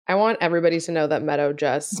I want everybody to know that Meadow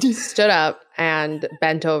just stood up and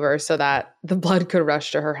bent over so that the blood could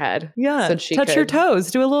rush to her head. Yeah. So she touch your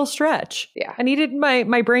toes, do a little stretch. Yeah. I needed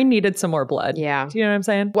my brain needed some more blood. Yeah. Do you know what I'm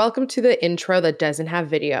saying? Welcome to the intro that doesn't have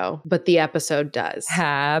video, but the episode does.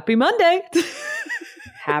 Happy Monday.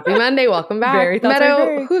 Happy Monday. Welcome back. Very thoughts are Meadow,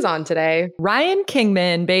 very. who's on today? Ryan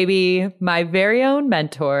Kingman, baby, my very own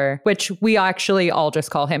mentor, which we actually all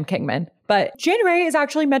just call him Kingman. But January is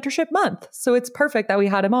actually mentorship month, so it's perfect that we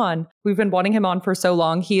had him on. We've been wanting him on for so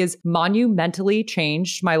long. He has monumentally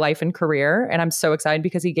changed my life and career, and I'm so excited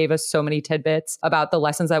because he gave us so many tidbits about the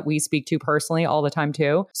lessons that we speak to personally all the time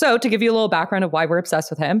too. So to give you a little background of why we're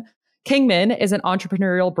obsessed with him, Kingman is an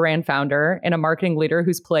entrepreneurial brand founder and a marketing leader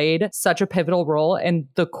who's played such a pivotal role in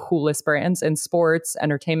the coolest brands in sports,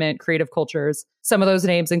 entertainment, creative cultures. Some of those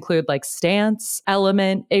names include like Stance,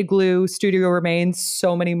 Element, Igloo, Studio Remains,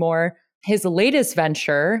 so many more. His latest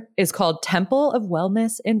venture is called Temple of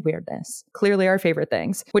Wellness and Weirdness, clearly our favorite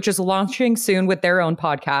things, which is launching soon with their own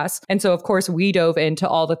podcast. And so, of course, we dove into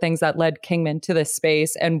all the things that led Kingman to this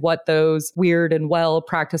space and what those weird and well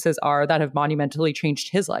practices are that have monumentally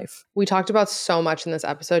changed his life. We talked about so much in this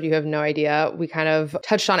episode. You have no idea. We kind of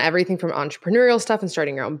touched on everything from entrepreneurial stuff and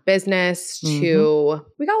starting your own business to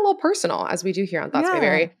we got a little personal, as we do here on Thoughts by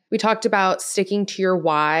Mary. We talked about sticking to your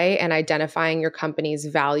why and identifying your company's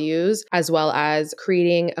values, as well as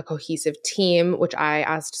creating a cohesive team, which I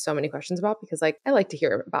asked so many questions about because I like to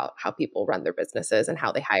hear about how people run their businesses and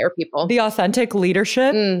how they hire people. The authentic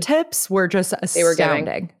leadership tips were just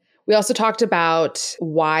astounding. We also talked about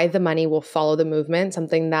why the money will follow the movement,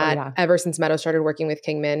 something that ever since Meadow started working with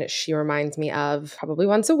Kingman, she reminds me of probably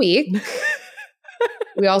once a week.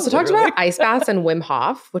 We also talked about ice baths and Wim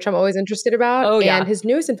Hof, which I'm always interested about, and his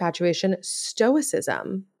newest infatuation,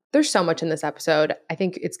 stoicism. There's so much in this episode. I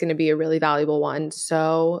think it's going to be a really valuable one.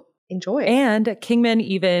 So enjoy. And Kingman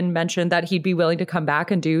even mentioned that he'd be willing to come back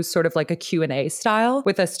and do sort of like a Q&A style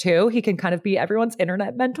with us too. He can kind of be everyone's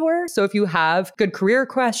internet mentor. So if you have good career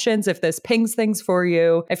questions, if this pings things for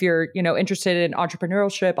you, if you're, interested in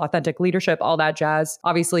entrepreneurship, authentic leadership, all that jazz,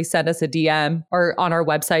 obviously send us a DM or on our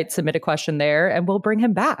website, submit a question there and we'll bring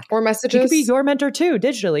him back. Or messages. He could be your mentor too,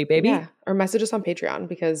 digitally, baby. Yeah. Or message us on Patreon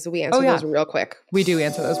because we answer those real quick. We do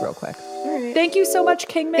answer those real quick. All right. Thank you so much,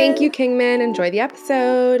 Kingman. Thank you, Kingman. Enjoy the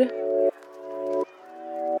episode.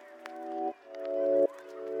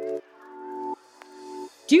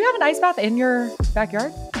 Do you have an ice bath in your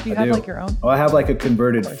backyard? Do you have like your own? Oh, I have like a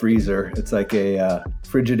converted freezer. It's like a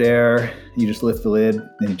Frigidaire. You just lift the lid,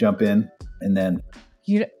 then you jump in, and then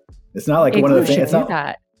it's not like one of the things. It's not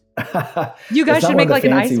that. You guys should make like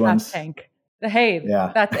an ice bath tank. Hey,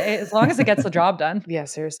 that's as long as it gets the job done. Yeah,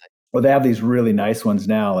 seriously. Well, they have these really nice ones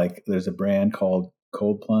now. Like there's a brand called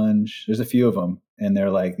Cold Plunge. There's a few of them, and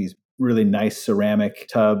they're like these really nice ceramic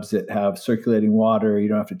tubs that have circulating water. You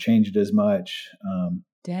don't have to change it as much.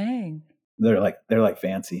 Dang. They're like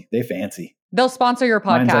fancy. They fancy. They'll sponsor your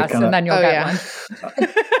podcast and then you'll get one.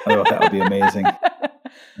 Oh, that would be amazing.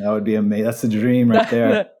 That would be amazing. That's the dream right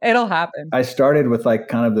there. It'll happen. I started with like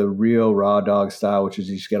kind of the real raw dog style, which is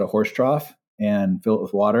you just get a horse trough and fill it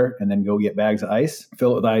with water and then go get bags of ice,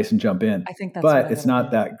 fill it with ice and jump in. I think that's But it's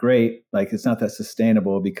not that great. Like it's not that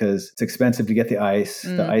sustainable because it's expensive to get the ice.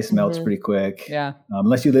 The ice melts pretty quick. Yeah.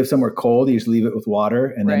 Unless you live somewhere cold, you just leave it with water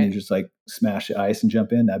and then you just like smash the ice and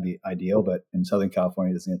jump in. That'd be ideal. But in Southern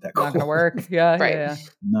California, it doesn't get that cold. Not going to work. Yeah. Right. Yeah.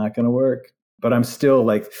 Not going to work. But I'm still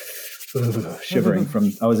like shivering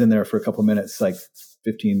I was in there for a couple minutes, like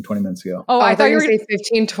 15, 20 minutes ago. Oh, I thought you were going to say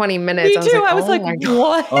 15, 20 minutes. Me too. I was like,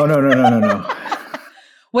 what? Oh, no.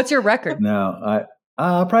 What's your record? No,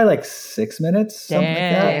 probably like 6 minutes. Something like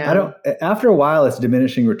that. Damn. After a while, it's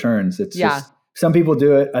diminishing returns. It's just, some people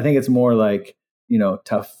do it. I think it's more like,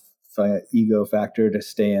 tough ego factor to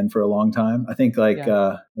stay in for a long time. I think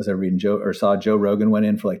was I reading saw Joe Rogan went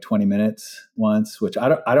in for like 20 minutes once, which I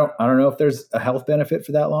don't know if there's a health benefit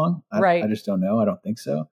for that long. I just don't know. I don't think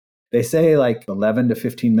so. They say like 11 to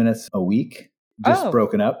 15 minutes a week, just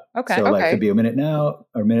broken up. Okay. So like could be a minute now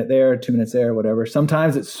or a minute there, 2 minutes there, whatever.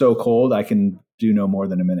 Sometimes it's so cold I can do no more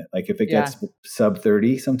than a minute. Like if it gets sub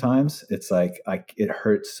 30 sometimes, it's like it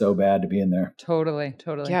hurts so bad to be in there. Totally.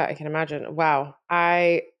 Yeah, I can imagine. Wow.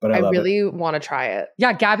 I really want to try it.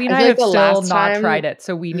 Yeah, Gabby and I have still not tried it,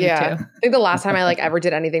 so we need to. I think the last time I ever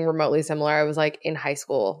did anything remotely similar, I was like in high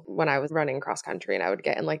school when I was running cross country and I would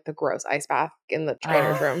get in like the gross ice bath in the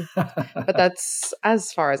trainer's room. But that's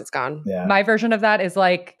as far as it's gone. Yeah. My version of that is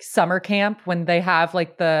like summer camp when they have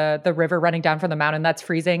like the river running down from the mountain that's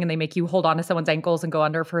freezing and they make you hold on to someone's ankles and go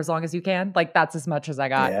under for as long as you can. Like that's as much as I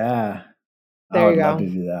got. Yeah. There you go. I would love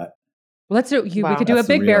to do that. Let's do it. We could do a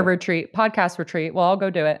big bear retreat, podcast retreat. Well, I'll go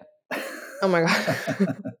do it. Oh my God.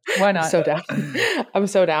 Why not? I'm so down. I'm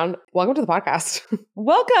so down. Welcome to the podcast.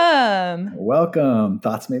 Welcome.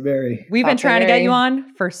 Thoughts may vary. We've been trying to get you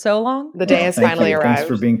on for so long. The day has finally arrived. Thanks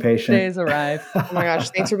for being patient. The day has arrived. Oh my gosh.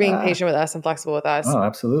 Thanks for being patient with us and flexible with us. Oh,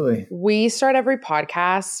 absolutely. We start every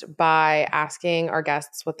podcast by asking our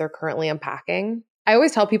guests what they're currently unpacking. I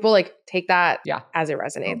always tell people, like, take that as it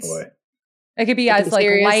resonates. Oh, boy. It could be as like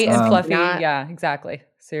serious, light and fluffy. Yeah, exactly.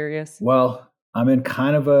 Serious. Well, I'm in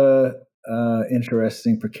kind of a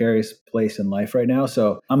interesting, precarious place in life right now.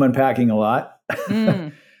 So I'm unpacking a lot.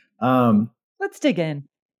 Let's dig in.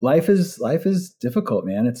 Life is difficult,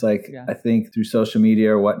 man. It's like, I think through social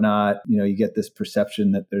media or whatnot, you get this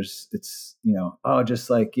perception that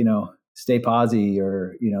stay posy,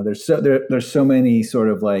 or, there's so many sort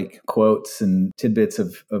of like quotes and tidbits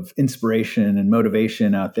of inspiration and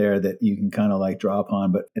motivation out there that you can kind of like draw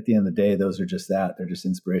upon. But at the end of the day, those are just that. They're just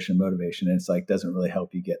inspiration, motivation. And it's like, doesn't really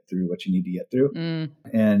help you get through what you need to get through.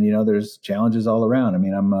 And, there's challenges all around. I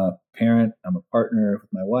mean, I'm a parent, I'm a partner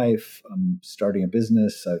with my wife, I'm starting a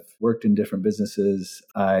business. I've worked in different businesses.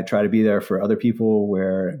 I try to be there for other people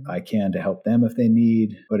where I can to help them if they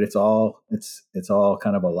need, but it's all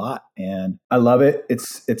kind of a lot. And I love it.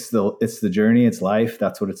 It's the journey, it's life.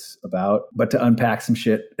 That's what it's about. But to unpack some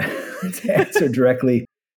shit, to answer directly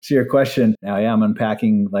to your question, now, I'm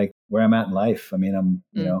unpacking like where I'm at in life. I mean, I'm,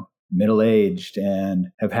 middle-aged and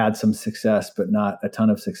have had some success, but not a ton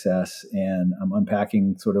of success. And I'm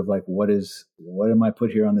unpacking sort of like, what am I put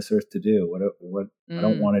here on this earth to do? I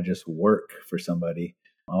don't want to just work for somebody.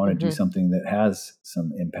 I want to do something that has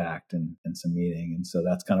some impact and some meaning. And so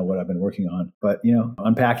that's kind of what I've been working on. But,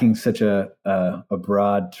 unpacking such a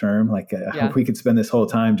broad term, like I hope we could spend this whole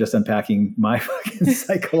time just unpacking my fucking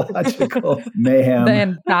psychological mayhem.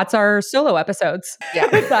 And that's our solo episodes. Yeah.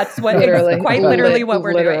 That's what literally what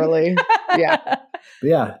we're doing. Yeah. But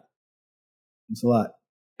yeah, it's a lot.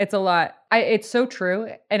 It's a lot. It's so true.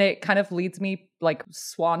 And it kind of leads me like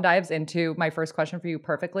swan dives into my first question for you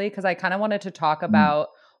perfectly, because I kind of wanted to talk about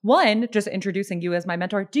one, just introducing you as my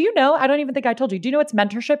mentor. Do you know, I don't even think I told you, do you know it's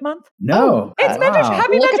Mentorship Month? No. It's Mentorship.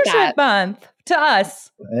 Happy Mentorship Month to us.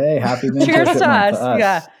 Hey, happy Mentorship Cheers Month to us. to us.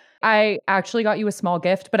 Yeah. I actually got you a small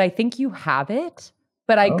gift, but I think you have it.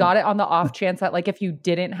 But I got it on the off chance that like if you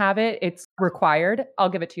didn't have it, it's required. I'll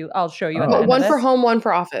give it to you. I'll show you. One for home, one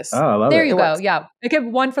for office. Oh, I love there it. you go. Yeah. I give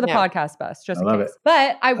one for the podcast best, just in case. It.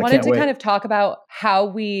 But I wanted to kind of talk about how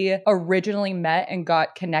we originally met and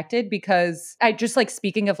got connected, because I just like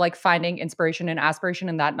speaking of like finding inspiration and aspiration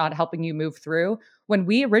and that not helping you move through. When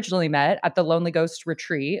we originally met at the Lonely Ghost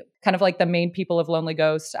retreat, kind of like the main people of Lonely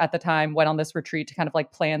Ghost at the time went on this retreat to kind of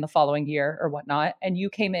like plan the following year or whatnot. And you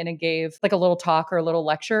came in and gave like a little talk or a little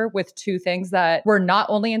lecture with two things that were not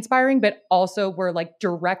only inspiring, but also were like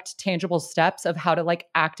direct, tangible steps of how to like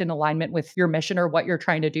act in alignment with your mission or what you're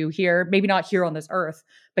trying to do here. Maybe not here on this earth,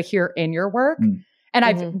 but here in your work. And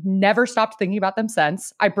I've never stopped thinking about them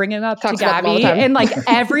since. I bring them up to Gabby and like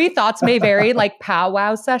every Thoughts May Vary like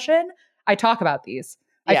powwow session. I talk about these,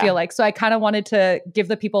 I feel like. So I kind of wanted to give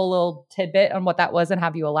the people a little tidbit on what that was and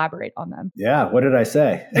have you elaborate on them. Yeah. What did I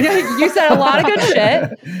say? You said a lot of good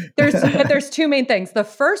shit. There's two main things. The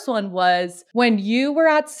first one was when you were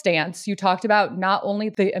at Stance, you talked about not only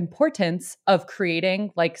the importance of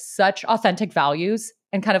creating like such authentic values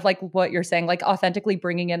and kind of like what you're saying, like authentically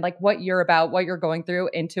bringing in like what you're about, what you're going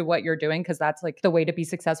through into what you're doing, because that's like the way to be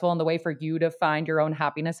successful and the way for you to find your own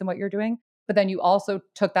happiness in what you're doing. But then you also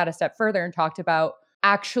took that a step further and talked about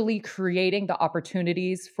actually creating the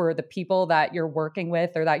opportunities for the people that you're working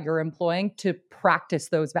with or that you're employing to practice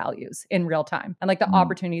those values in real time and like the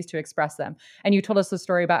opportunities to express them. And you told us the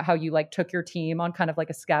story about how you like took your team on kind of like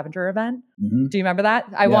a scavenger event. Do you remember that?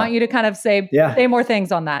 I want you to kind of say more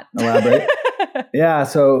things on that. Elaborate. Yeah.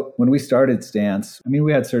 So when we started Stance, I mean,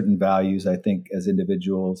 we had certain values, I think, as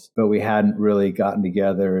individuals, but we hadn't really gotten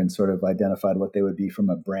together and sort of identified what they would be from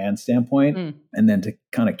a brand standpoint. And then to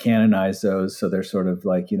kind of canonize those so they're sort of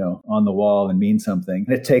like, on the wall and mean something.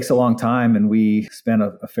 And it takes a long time. And we spent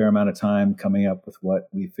a fair amount of time coming up with what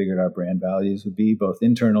we figured our brand values would be, both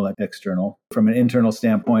internal and external. From an internal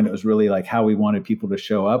standpoint, it was really like how we wanted people to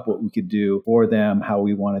show up, what we could do for them, how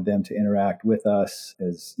we wanted them to interact with us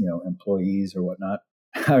as, employees or whatnot.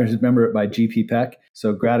 I remember it by G.P. Peck.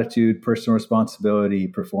 So gratitude, personal responsibility,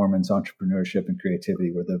 performance, entrepreneurship, and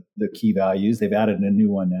creativity were the key values. They've added a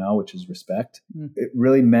new one now, which is respect. It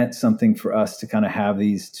really meant something for us to kind of have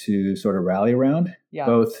these to sort of rally around,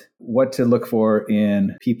 both what to look for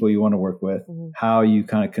in people you want to work with, how you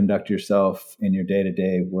kind of conduct yourself in your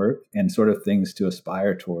day-to-day work, and sort of things to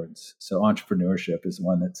aspire towards. So entrepreneurship is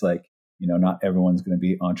one that's like, not everyone's going to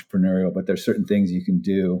be entrepreneurial, but there's certain things you can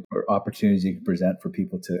do or opportunities you can present for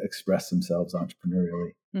people to express themselves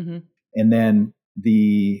entrepreneurially. Mm-hmm. And then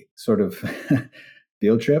the sort of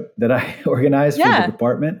field trip that I organized for the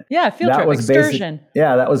department. Yeah, field trip, excursion.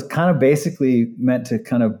 That was kind of basically meant to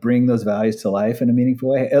kind of bring those values to life in a meaningful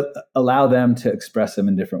way, allow them to express them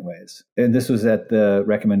in different ways. And this was at the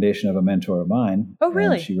recommendation of a mentor of mine. Oh,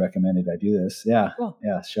 really? She recommended I do this. Yeah. Cool.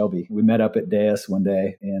 Yeah, Shelby. We met up at Deus one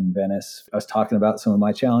day in Venice. I was talking about some of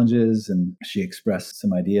my challenges and she expressed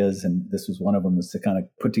some ideas. And this was one of them, was to kind of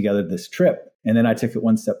put together this trip. And then I took it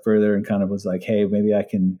one step further and kind of was like, hey, maybe I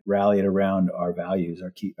can rally it around our values,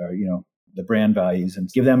 our the brand values, and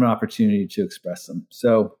give them an opportunity to express them.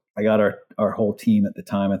 So I got our whole team at the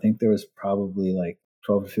time. I think there was probably like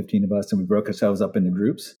 12 or 15 of us, and we broke ourselves up into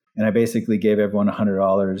groups. And I basically gave everyone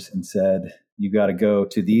 $100 and said, you got to go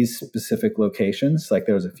to these specific locations. Like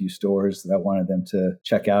there was a few stores that I wanted them to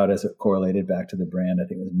check out as it correlated back to the brand. I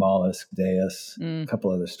think it was Mollusk, Deus, a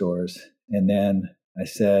couple other stores. And then I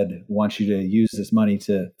said, I want you to use this money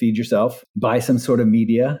to feed yourself, buy some sort of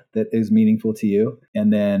media that is meaningful to you.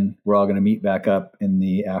 And then we're all going to meet back up in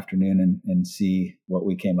the afternoon and see what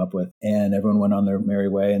we came up with. And everyone went on their merry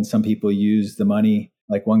way. And some people used the money.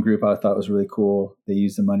 Like one group I thought was really cool. They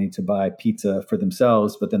used the money to buy pizza for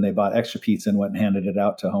themselves, but then they bought extra pizza and went and handed it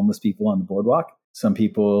out to homeless people on the boardwalk. Some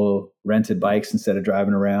people rented bikes instead of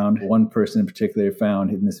driving around. One person in particular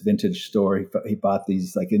found in this vintage store, he bought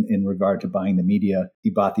these, like in regard to buying the media, he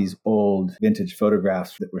bought these old vintage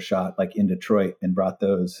photographs that were shot like in Detroit and brought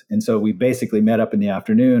those. And so we basically met up in the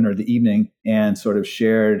afternoon or the evening and sort of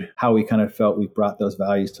shared how we kind of felt we brought those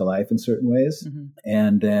values to life in certain ways. Mm-hmm.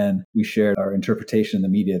 And then we shared our interpretation of the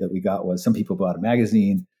media that we got was some people bought a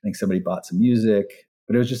magazine. I think somebody bought some music.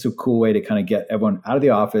 But it was just a cool way to kind of get everyone out of the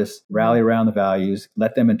office, rally around the values,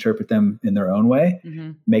 let them interpret them in their own way,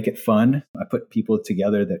 make it fun. I put people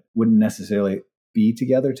together that wouldn't necessarily be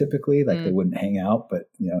together typically, like they wouldn't hang out. But,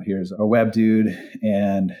 here's our web dude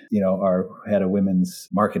and, our head of women's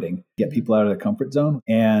marketing, get people out of their comfort zone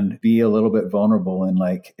and be a little bit vulnerable in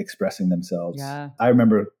like expressing themselves. Yeah. I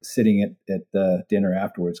remember sitting at the dinner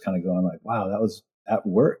afterwards kind of going like, wow, that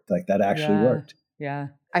worked. Like that actually worked. Yeah.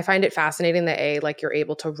 I find it fascinating that like you're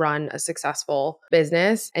able to run a successful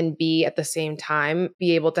business and B, at the same time,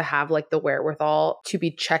 be able to have like the wherewithal to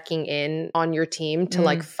be checking in on your team to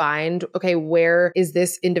like find, okay, where is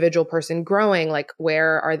this individual person growing? Like,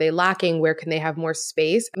 where are they lacking? Where can they have more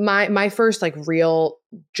space? My first like real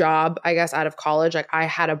job, I guess, out of college, like I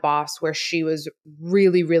had a boss where she was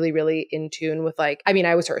really, really, really in tune with like,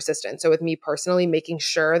 I was her assistant. So with me personally, making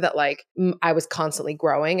sure that like I was constantly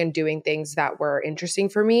growing and doing things that were interesting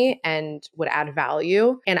for me and would add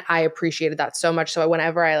value. And I appreciated that so much. So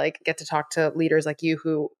whenever I like get to talk to leaders like you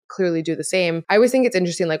who clearly do the same, I always think it's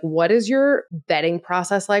interesting, like, what is your vetting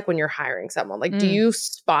process like when you're hiring someone? Like, do you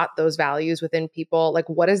spot those values within people? Like,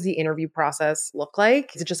 what does the interview process look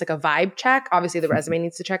like? Is it just like a vibe check? Obviously the resume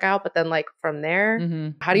needs to check out, but then like from there,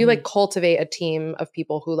 how do you like cultivate a team of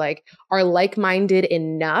people who like are like-minded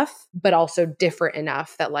enough, but also different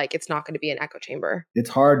enough that like, it's not going to be an echo chamber? It's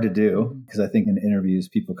hard to do because I think in interviews,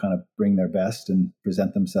 people kind of bring their best and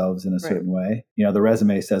present themselves in a certain way. The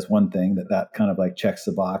resume says one thing that kind of like checks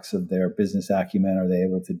the box of their business acumen. Are they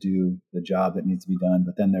able to do the job that needs to be done?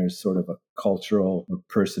 But then there's sort of a cultural or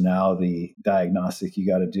personality diagnostic you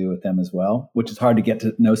got to do with them as well, which is hard to get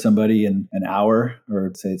to know somebody in an hour,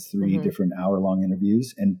 or say it's 3 different hour-long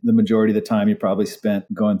interviews. And the majority of the time you probably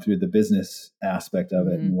spent going through the business aspect of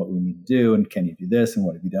it and what we need to do and can you do this and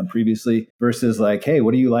what have you done previously versus like, hey,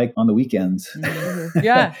 what do you like on the weekends?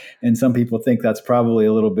 Yeah. And some people think that's probably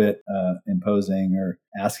a little bit imposing or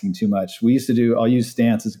asking too much. We used to do, I'll use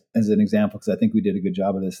Stance as an example because I think we did a good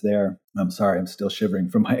job of this there. I'm sorry, I'm still shivering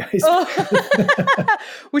from my ice.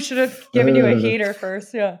 We should have given you a heater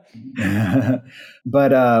first. Yeah.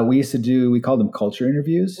 But we used to we called them culture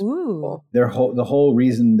interviews. Ooh. The whole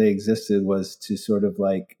reason they existed was to sort of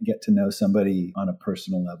like get to know somebody on a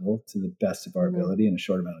personal level to the best of our ability in a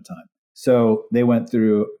short amount of time. So they went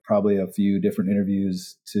through probably a few different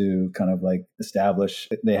interviews to kind of like establish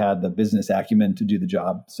they had the business acumen to do the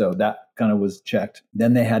job. So that kind of was checked.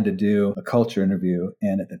 Then they had to do a culture interview.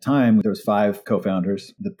 And at the time, there was 5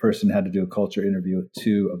 co-founders. The person had to do a culture interview with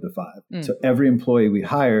 2 of the 5. So every employee we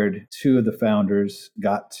hired, 2 of the founders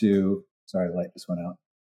got to, sorry, the light just went out.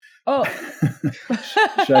 Oh.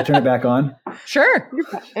 Should I turn it back on? Sure.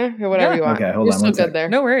 Whatever you want. Okay, hold You're on. still good there.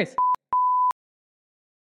 No worries.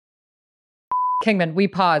 Kingman, we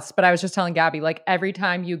paused, but I was just telling Gabby, like every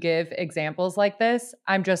time you give examples like this,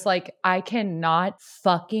 I'm just like, I cannot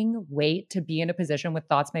fucking wait to be in a position with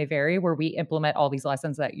Thoughts May Vary where we implement all these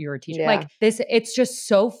lessons that you're teaching. Like this, it's just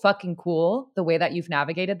so fucking cool the way that you've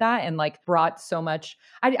navigated that and like brought so much.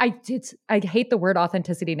 I hate the word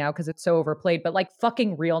authenticity now because it's so overplayed, but like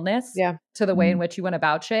fucking realness to the way in which you went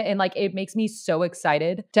about shit. And like, it makes me so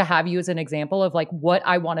excited to have you as an example of like what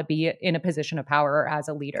I want to be in a position of power or as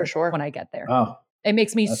a leader when I get there. Oh. It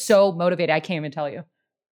makes me so motivated. I can't even tell you.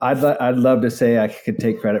 I'd love to say I could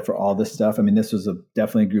take credit for all this stuff. I mean, this was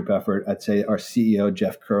definitely a group effort. I'd say our CEO,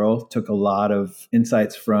 Jeff Curl, took a lot of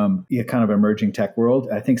insights from kind of emerging tech world.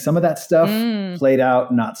 I think some of that stuff played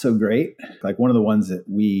out not so great. Like one of the ones that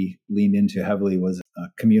we leaned into heavily was a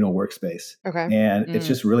communal workspace. Okay. And it's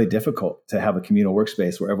just really difficult to have a communal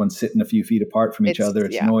workspace where everyone's sitting a few feet apart from each other.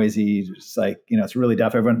 It's noisy. It's like, it's really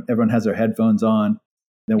tough. Everyone has their headphones on.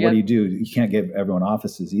 Then what do? You can't give everyone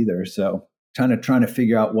offices either. So trying to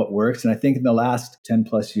figure out what works. And I think in the last 10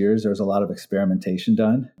 plus years, there was a lot of experimentation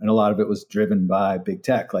done. And a lot of it was driven by big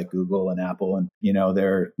tech like Google and Apple and,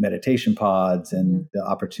 their meditation pods and the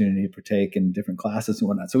opportunity to partake in different classes and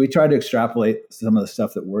whatnot. So we tried to extrapolate some of the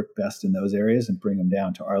stuff that worked best in those areas and bring them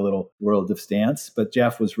down to our little world of Stance. But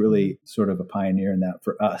Jeff was really sort of a pioneer in that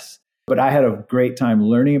for us. But I had a great time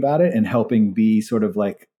learning about it and helping be sort of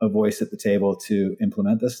like a voice at the table to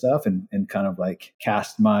implement this stuff and kind of like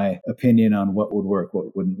cast my opinion on what would work,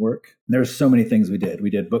 what wouldn't work. There's so many things we did. We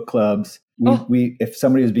did book clubs. We if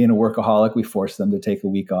somebody was being a workaholic, we forced them to take a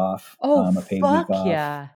week off, a paid week off.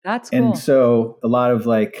 Yeah, that's cool. And so a lot of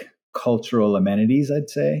like cultural amenities, I'd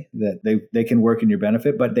say, that they can work in your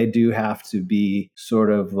benefit, but they do have to be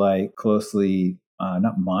sort of like closely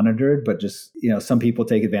not monitored, but just, some people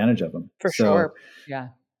take advantage of them. For sure. Yeah.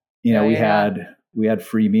 We had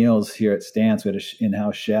free meals here at Stance. We had an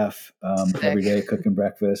in-house chef every day cooking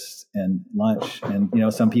breakfast and lunch. And,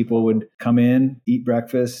 some people would come in, eat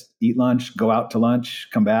breakfast, eat lunch, go out to lunch,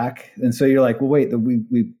 come back. And so you're like, well, wait,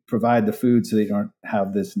 we provide the food so that you don't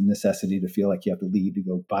have this necessity to feel like you have to leave to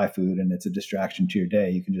go buy food and it's a distraction to your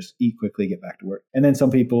day. You can just eat quickly, get back to work. And then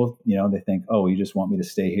some people, they think, oh, you just want me to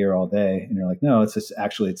stay here all day. And you're like, no, it's just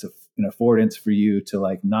actually, it's an affordance for you to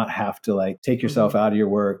like not have to like take yourself out of your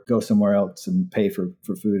work, go somewhere else and pay for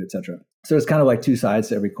food, etc. So it's kind of like two sides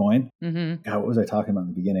to every coin. God, what was I talking about in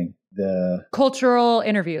the beginning? The cultural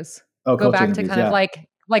interviews. Oh, go back to kind of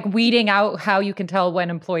like weeding out how you can tell when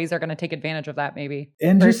employees are going to take advantage of that, maybe.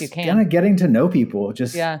 And just kind of getting to know people.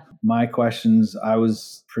 Just my questions, I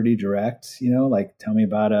was pretty direct, like tell me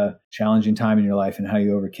about a challenging time in your life and how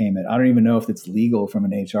you overcame it. I don't even know if it's legal from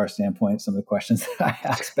an HR standpoint, some of the questions that I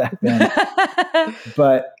asked back then.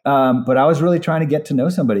 But I was really trying to get to know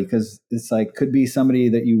somebody because it's like, could be somebody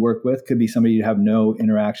that you work with, could be somebody you have no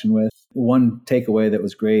interaction with. One takeaway that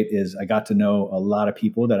was great is I got to know a lot of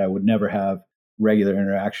people that I would never have regular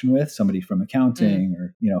interaction with, somebody from accounting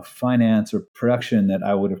or, finance or production that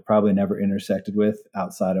I would have probably never intersected with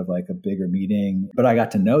outside of like a bigger meeting. But I got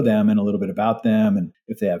to know them and a little bit about them and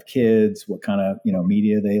if they have kids, what kind of,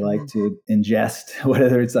 media they like to ingest,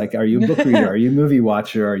 whether it's like, are you a book reader? Are you a movie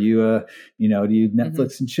watcher? Are you do you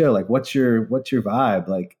Netflix and chill? Like, what's your vibe?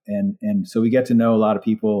 Like, and so we get to know a lot of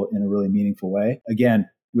people in a really meaningful way. Again,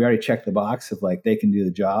 we already checked the box of like, they can do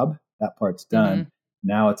the job. That part's done.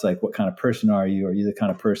 Now it's like, what kind of person are you? Are you the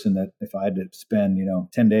kind of person that if I had to spend,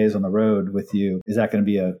 10 days on the road with you, is that going to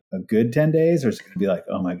be a good 10 days? Or is it going to be like,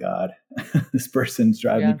 oh my God, this person's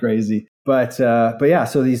driving me crazy. But yeah,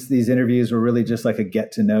 so these interviews were really just like a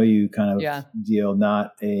get to know you kind of deal,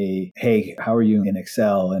 not a, hey, how are you in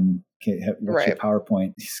Excel? And what's your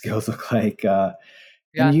PowerPoint skills look like?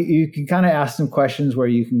 And you can kind of ask some questions where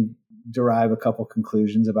you can derive a couple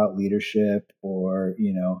conclusions about leadership or,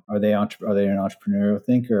 are they an entrepreneurial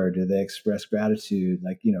thinker or do they express gratitude?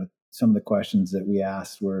 Like, some of the questions that we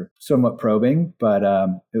asked were somewhat probing, but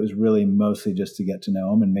it was really mostly just to get to know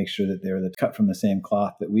them and make sure that they were cut from the same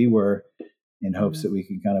cloth that we were in hopes that we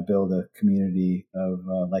could kind of build a community of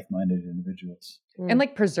like-minded individuals. And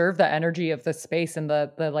like preserve the energy of the space and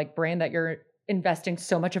the like brand that you're investing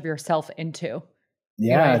so much of yourself into. Yeah,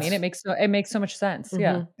 you know what I mean, it makes so much sense.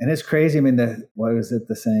 Yeah, and it's crazy. I mean, what is it?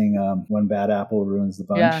 The saying, "One bad apple ruins the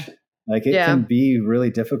bunch." Yeah. Like it can be really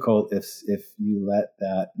difficult if you let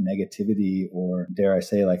that negativity or dare I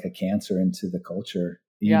say like a cancer into the culture.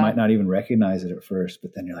 You might not even recognize it at first,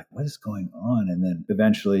 but then you're like, what is going on? And then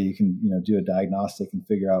eventually you can, do a diagnostic and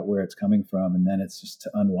figure out where it's coming from. And then it's just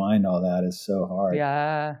to unwind all that is so hard.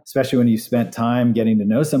 Yeah. Especially when you spent time getting to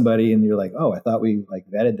know somebody and you're like, oh, I thought we like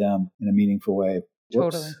vetted them in a meaningful way.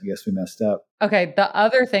 whoops, Totally. I guess we messed up. Okay. The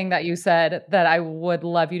other thing that you said that I would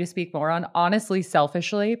love you to speak more on, honestly,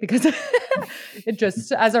 selfishly, because it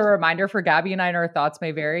just as a reminder for Gabby and I, and our thoughts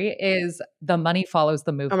may vary, is the money follows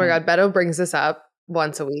the movement. Oh my God. Beto brings this up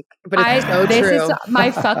once a week, but it's so this true. is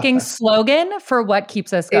my fucking slogan for what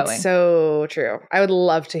keeps us going. It's so true. I would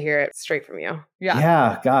love to hear it straight from you.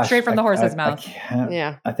 Yeah. Gosh. Straight from the horse's mouth.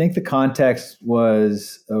 I think the context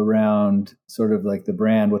was around sort of like the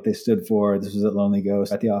brand, what they stood for. This was at Lonely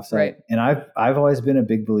Ghost at the offsite. Right. And I've always been a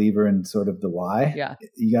big believer in sort of the why. Yeah.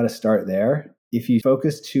 You got to start there. If you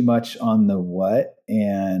focus too much on the what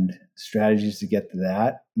and strategies to get to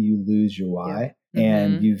that, you lose your why. Yeah.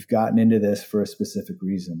 And you've gotten into this for a specific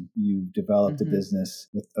reason. You've developed a business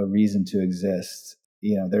with a reason to exist.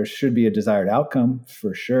 You know, there should be a desired outcome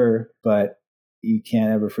for sure, but you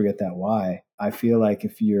can't ever forget that why. I feel like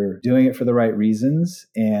if you're doing it for the right reasons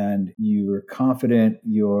and you're confident,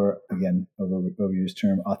 you're, again, overused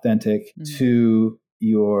term, authentic to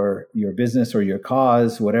your business or your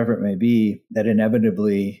cause, whatever it may be, that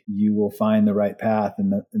inevitably you will find the right path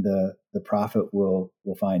and the profit will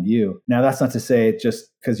find you. Now, that's not to say just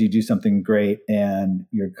because you do something great and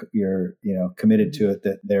you're committed to it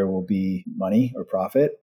that there will be money or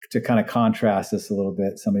profit. To kind of contrast this a little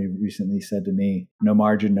bit, somebody recently said to me, no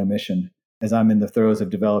margin, no mission. As I'm in the throes of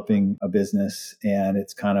developing a business and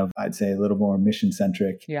it's kind of, I'd say, a little more mission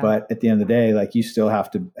centric. Yeah. But at the end of the day, like, you still have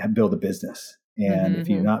to build a business. And if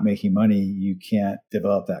you're not making money, you can't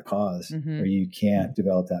develop that cause or you can't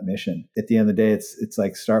develop that mission. At the end of the day, it's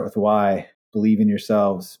like, start with why, believe in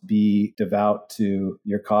yourselves, be devout to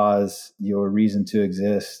your cause, your reason to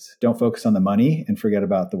exist. Don't focus on the money and forget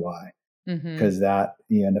about the why. Because that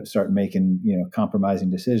you end up starting making, compromising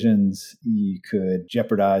decisions. You could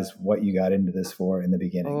jeopardize what you got into this for in the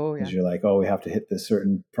beginning. Because you're like, we have to hit this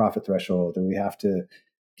certain profit threshold, or we have to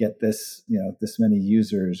get this, this many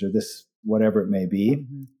users, or this, whatever it may be.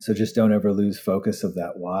 So just don't ever lose focus of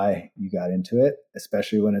that why you got into it,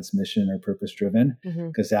 especially when it's mission or purpose driven,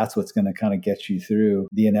 because that's what's going to kind of get you through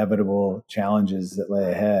the inevitable challenges that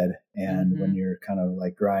lay ahead. And when you're kind of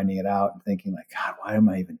like grinding it out and thinking like, God, why am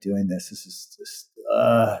I even doing this? This is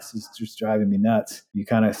just driving me nuts. You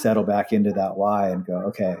kind of settle back into that why and go,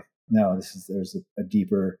 okay, no, there's a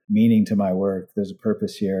deeper meaning to my work. There's a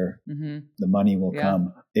purpose here. The money will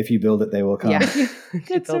come. If you build it, they will come. Yeah. If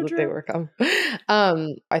you build it, they will come.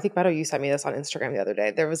 I think, Beto, you sent me this on Instagram the other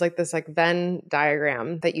day. There was like this like Venn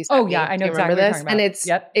diagram that you sent me. I know exactly what you're talking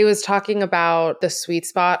about. And it was talking about the sweet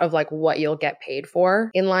spot of like what you'll get paid for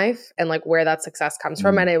in life and like where that success comes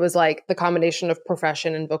from. And it was like the combination of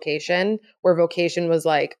profession and vocation, where vocation was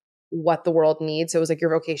like what the world needs. So it was like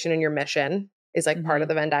your vocation and your mission is like part of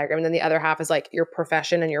the Venn diagram. And then the other half is like your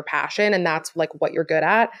profession and your passion. And that's like what you're good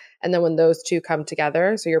at. And then when those two come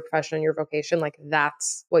together, so your profession and your vocation, like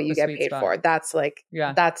that's what you get paid for. That's like,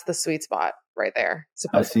 that's the sweet spot right there.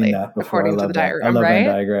 I've seen that before. According to the diagram. I love Venn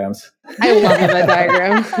diagrams. I love the Venn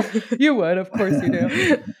diagram. You would, of course you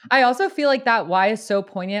do. I also feel like that why is so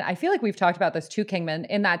poignant. I feel like we've talked about this too, Kingman,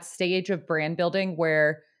 in that stage of brand building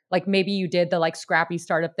where like maybe you did the like scrappy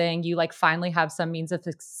startup thing, you like finally have some means of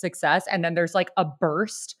success, and then there's like a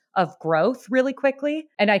burst of growth really quickly.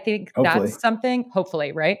 And I think that's something,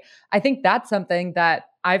 hopefully, right? I think that's something that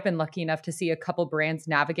I've been lucky enough to see a couple brands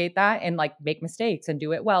navigate that and like make mistakes and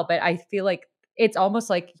do it well. But I feel like it's almost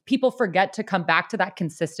like people forget to come back to that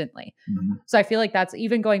consistently. So I feel like that's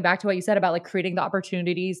even going back to what you said about like creating the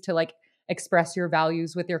opportunities to like express your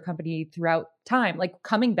values with your company throughout time. Like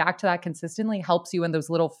coming back to that consistently helps you in those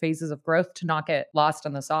little phases of growth to not get lost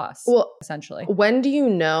in the sauce. Well, essentially. When do you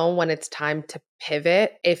know when it's time to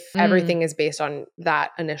pivot if everything is based on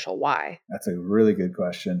that initial why? That's a really good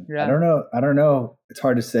question. Yeah. I don't know. It's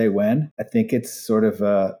hard to say when. I think it's sort of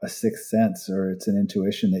a sixth sense, or it's an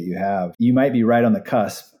intuition that you have. You might be right on the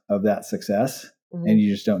cusp of that success and you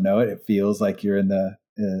just don't know it. It feels like you're in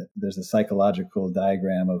there's a psychological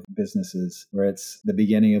diagram of businesses where it's the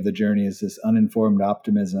beginning of the journey is this uninformed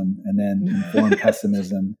optimism and then informed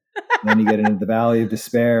pessimism. And then you get into the valley of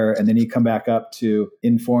despair, and then you come back up to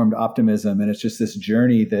informed optimism. And it's just this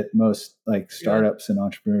journey that most like startups and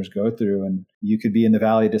entrepreneurs go through. And you could be in the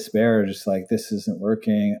valley of despair, just like, this isn't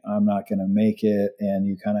working, I'm not going to make it. And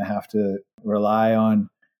you kind of have to rely on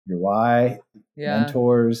your why,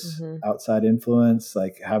 mentors, outside influence,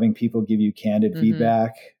 like having people give you candid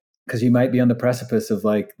feedback, because you might be on the precipice of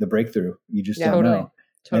like the breakthrough. You just don't know.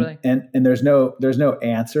 Totally. And there's no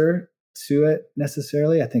answer to it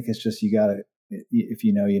necessarily. I think it's just, you got to if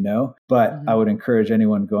you know, you know. But I would encourage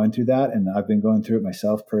anyone going through that, and I've been going through it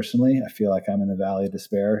myself personally. I feel like I'm in the valley of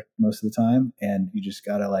despair most of the time, and you just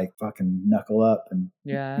gotta like fucking knuckle up and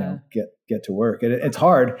you know, get to work. And it's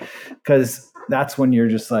hard because that's when you're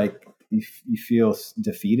just like you feel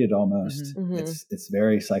defeated almost. It's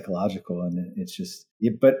very psychological, and it's just.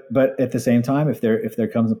 But at the same time, if there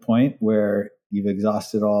comes a point where you've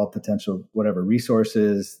exhausted all potential whatever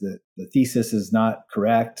resources, the thesis is not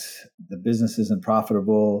correct, the business isn't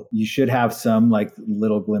profitable, you should have some like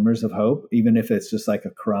little glimmers of hope, even if it's just like a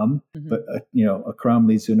crumb. But you know, a crumb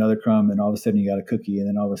leads to another crumb, and all of a sudden you got a cookie, and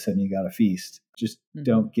then all of a sudden you got a feast. Just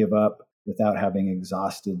don't give up without having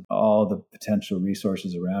exhausted all the potential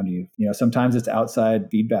resources around you. You know, sometimes it's outside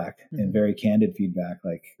feedback and very candid feedback,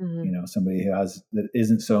 like, you know, somebody that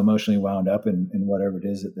isn't so emotionally wound up in whatever it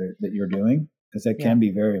is that you're doing. Because that can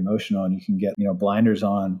be very emotional, and you can get, you know, blinders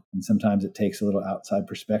on. And sometimes it takes a little outside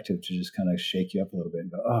perspective to just kind of shake you up a little bit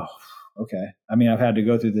and go, oh, okay. I mean, I've had to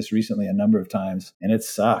go through this recently a number of times, and it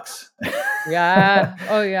sucks. Yeah.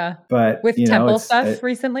 Oh, yeah. But with temple stuff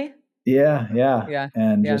recently? Yeah.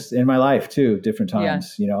 And just in my life too, different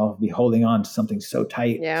times, you know, I'll be holding on to something so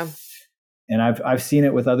tight. Yeah. And I've seen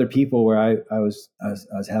it with other people where I was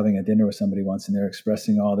having a dinner with somebody once, and they're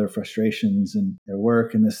expressing all their frustrations and their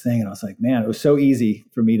work and this thing. And I was like, man, it was so easy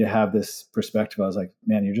for me to have this perspective. I was like,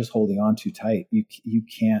 man, you're just holding on too tight. You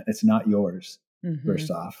can't, it's not yours,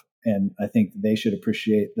 first off. And I think they should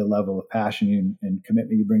appreciate the level of passion and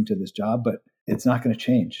commitment you bring to this job, but it's not going to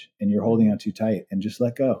change, and you're holding on too tight, and just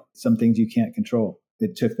let go. Some things you can't control.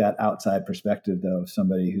 It took that outside perspective, though, of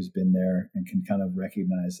somebody who's been there and can kind of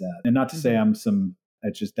recognize that. And not to say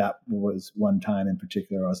it's just that was one time in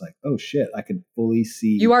particular. I was like, oh shit, I could fully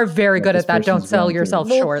see. You are very good at that. Don't sell yourself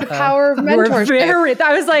short. The power of mentorship.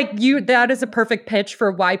 I was like, that is a perfect pitch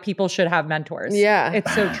for why people should have mentors. Yeah.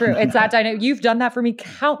 It's so true. It's that dynamic. You've done that for me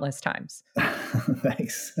countless times.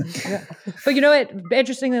 Thanks. Yeah. But you know what?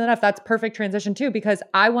 Interestingly enough, that's perfect transition too, because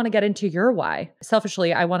I want to get into your why.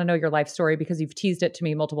 Selfishly, I want to know your life story because you've teased it to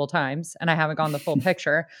me multiple times and I haven't gotten the full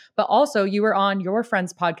picture. But also you were on your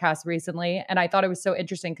friend's podcast recently, and I thought it was so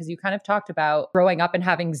interesting because you kind of talked about growing up and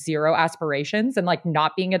having zero aspirations and like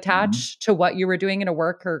not being attached to what you were doing in a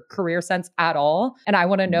work or career sense at all. And I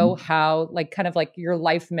want to know how, like, kind of like your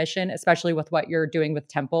life mission, especially with what you're doing with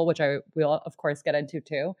Temple, which I will of course get into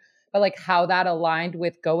too, but like how that aligned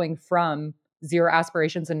with going from zero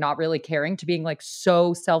aspirations and not really caring to being like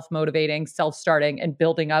so self-motivating, self-starting, and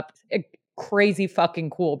building up crazy fucking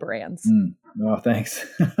cool brands. Oh, thanks.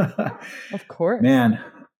 Of course. Man,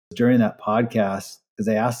 during that podcast, because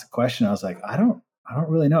they asked the question, I was like, I don't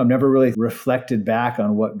really know. I've never really reflected back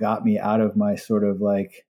on what got me out of my sort of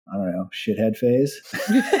like, I don't know, shithead phase.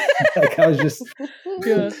 Like I was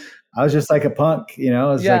just like a punk, you know,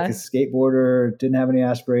 I was like a skateboarder, didn't have any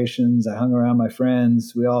aspirations. I hung around my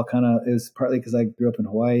friends. We all it was partly because I grew up in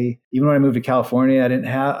Hawaii. Even when I moved to California, I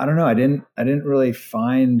didn't really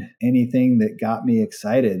find anything that got me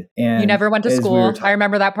excited. And you never went to school. I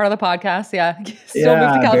remember that part of the podcast. Yeah. Still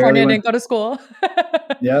moved to California and didn't go to school.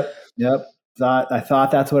 Yep. I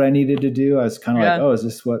thought that's what I needed to do. I was kind of like, oh, is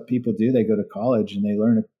this what people do? They go to college and they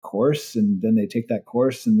learn a course, and then they take that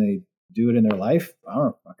course and they do it in their life. I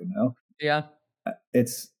don't fucking know. Yeah.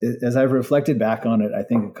 As I've reflected back on it, I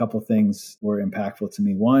think a couple things were impactful to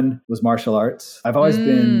me. One was martial arts. I've always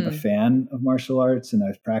been a fan of martial arts, and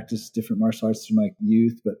I've practiced different martial arts through my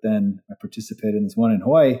youth, but then I participated in this one in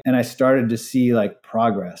Hawaii, and I started to see like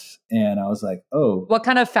progress. And I was like, oh. What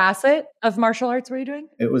kind of facet of martial arts were you doing?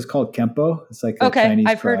 It was called Kempo. It's like Chinese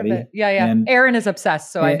I've karate. Heard of it. Yeah. And Aaron is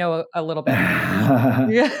obsessed, so I know a little bit.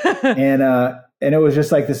 And it was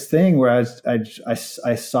just like this thing where I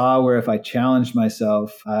saw where if I challenged myself,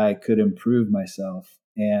 I could improve myself.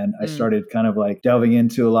 And I started kind of like delving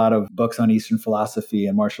into a lot of books on Eastern philosophy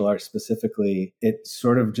and martial arts specifically. It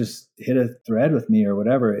sort of just hit a thread with me or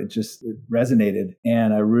whatever. It resonated.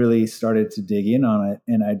 And I really started to dig in on it.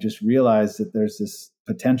 And I just realized that there's this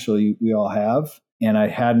potential we all have. And I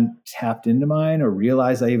hadn't tapped into mine or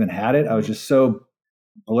realized I even had it. I was just so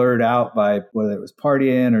blurred out by whether it was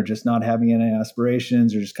partying or just not having any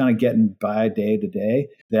aspirations or just kind of getting by day to day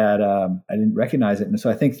that I didn't recognize it. And so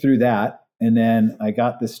I think through that, and then I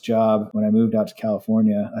got this job when I moved out to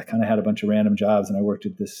California. I kind of had a bunch of random jobs, and I worked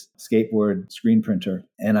at this skateboard screen printer.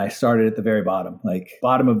 And I started at the very bottom, like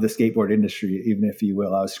bottom of the skateboard industry, even if you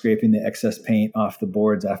will. I was scraping the excess paint off the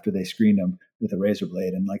boards after they screened them with a razor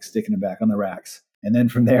blade and like sticking them back on the racks. And then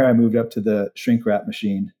from there, I moved up to the shrink wrap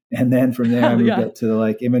machine. And then from there, I moved up to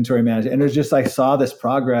like inventory management. And it was just like saw this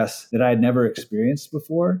progress that I had never experienced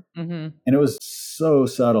before. And it was so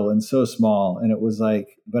subtle and so small. And it was like,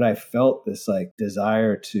 but I felt this like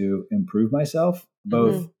desire to improve myself,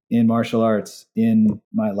 both in martial arts, in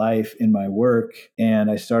my life, in my work.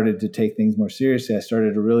 And I started to take things more seriously. I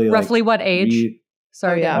started to really roughly what age?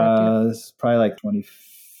 Sorry. It's probably like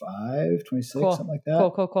 25, 26, something like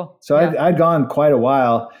that. Cool. So I'd gone quite a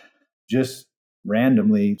while just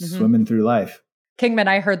randomly swimming through life. Kingman,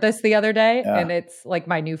 I heard this the other day, and it's like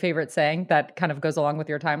my new favorite saying that kind of goes along with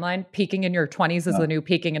your timeline. Peaking in your 20s is the new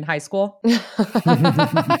peaking in high school.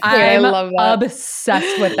 I love that.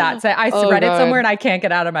 Obsessed with that. So I read it somewhere and I can't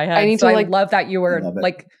get out of my head. I love that you were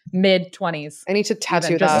like mid 20s. I need to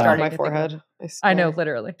tattoo that on my forehead. I know,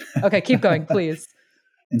 literally. Okay, keep going, please.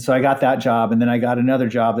 And so I got that job, and then I got another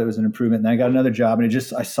job that was an improvement. And then I got another job, and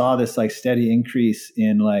I saw this like steady increase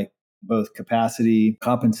in like both capacity,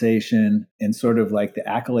 compensation, and sort of like the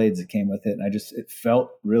accolades that came with it. And it felt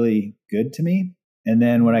really good to me. And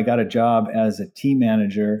then when I got a job as a team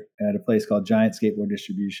manager at a place called Giant Skateboard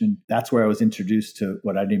Distribution, that's where I was introduced to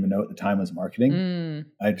what I didn't even know at the time was marketing.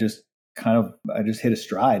 I just hit a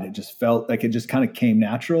stride. It just felt like it just kind of came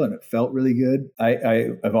natural and it felt really good.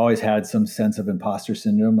 I've always had some sense of imposter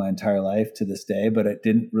syndrome my entire life to this day, but it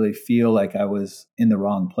didn't really feel like I was in the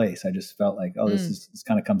wrong place. I just felt like, this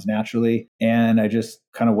kind of comes naturally. And I just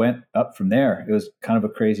kind of went up from there. It was kind of a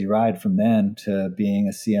crazy ride from then to being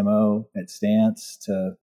a CMO at Stance,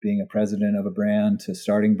 to being a president of a brand, to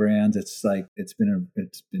starting brands. It's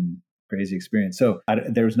been crazy experience. So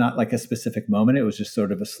there was not like a specific moment. It was just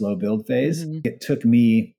sort of a slow build phase. It took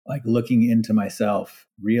me like looking into myself,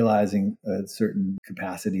 realizing a certain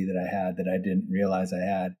capacity that I had that I didn't realize I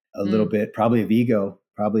had, a little bit, probably of ego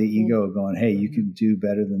going, hey, you can do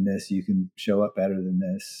better than this. You can show up better than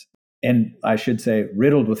this. And I should say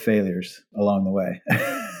riddled with failures along the way.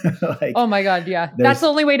 Like, oh my God. Yeah. That's the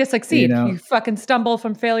only way to succeed. You fucking stumble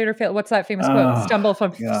from failure to failure. What's that famous quote? Stumble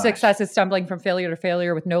from success is stumbling from failure to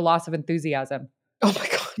failure with no loss of enthusiasm. Oh my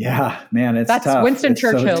God. Yeah, man. That's tough. Winston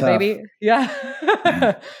Churchill, so baby. Yeah.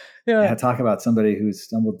 Yeah. Talk about somebody who's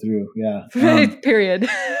stumbled through. Yeah. Period.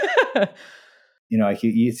 Like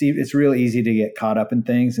you see, it's real easy to get caught up in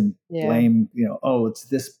things and blame, it's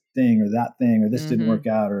this thing or that thing, or this didn't work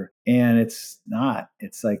out, and it's not.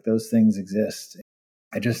 It's like those things exist.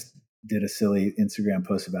 I just did a silly Instagram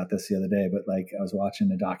post about this the other day, but like I was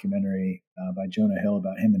watching a documentary by Jonah Hill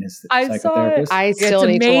about him and his psychotherapist. I still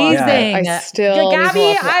need to watch it. I still Gabby,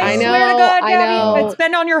 need to watch it. I swear to God, Gabby, it's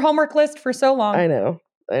been on your homework list for so long. I know.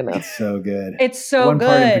 It's so good. It's so One good.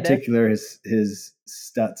 Part in particular, his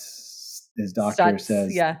doctor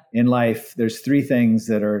says, in life, there's three things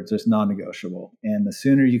that are just non-negotiable. And the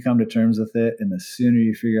sooner you come to terms with it and the sooner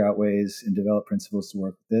you figure out ways and develop principles to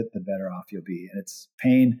work with it, the better off you'll be. And it's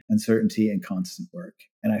pain, uncertainty, and constant work.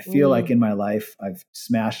 And I feel like in my life, I've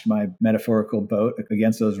smashed my metaphorical boat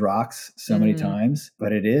against those rocks so many times,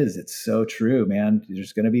 but it's so true, man.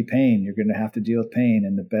 There's going to be pain. You're going to have to deal with pain.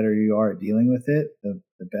 And the better you are at dealing with it, the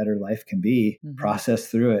better life can be. Process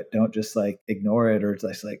through it. Don't just like ignore it or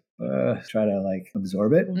just like try to like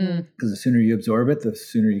absorb it. Because the sooner you absorb it, the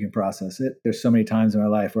sooner you can process it. There's so many times in my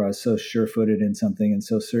life where I was so sure-footed in something and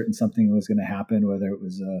so certain something was going to happen, whether it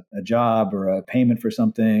was a job or a payment for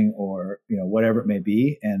something or whatever it may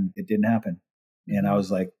be, and it didn't happen. And I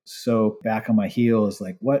was like so back on my heels,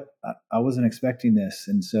 like what? I wasn't expecting this.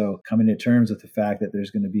 And so coming to terms with the fact that there's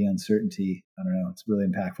going to be uncertainty, I don't know, it's really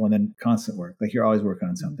impactful. And then constant work, like you're always working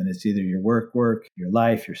on something. It's either your work, your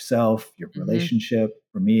life, yourself, your relationship.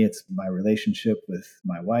 For me, it's my relationship with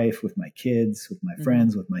my wife, with my kids, with my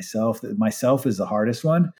friends, with myself. Myself is the hardest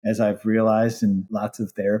one, as I've realized in lots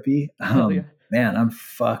of therapy. Man, I'm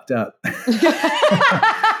fucked up.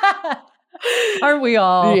 Aren't we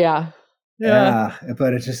all? Yeah.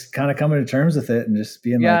 But it's just kind of coming to terms with it and just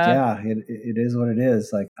being it is what it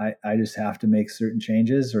is. Like I just have to make certain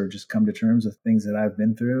changes or just come to terms with things that I've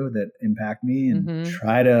been through that impact me and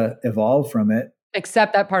try to evolve from it.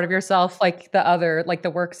 Accept that part of yourself, like the other, like the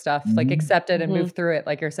work stuff, like accept it and move through it.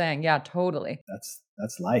 Like you're saying. Yeah, totally.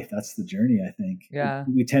 That's life. That's the journey, I think. Yeah.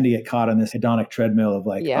 We tend to get caught on this hedonic treadmill of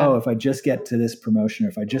like, if I just get to this promotion, or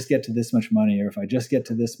if I just get to this much money, or if I just get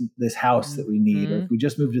to this house that we need, or if we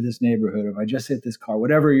just move to this neighborhood, or if I just hit this car,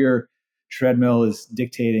 whatever your treadmill is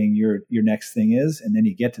dictating your next thing is. And then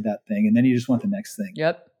you get to that thing and then you just want the next thing.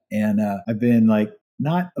 Yep. And I've been like,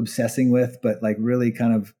 not obsessing with, but like really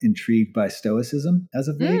kind of intrigued by Stoicism as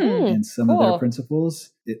of late and some of their principles.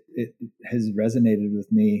 It has resonated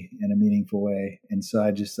with me in a meaningful way. And so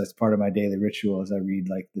that's part of my daily ritual as I read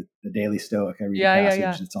like the Daily Stoic. I read a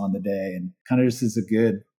passage that's on the day and kind of just is a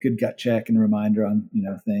good good gut check and reminder on,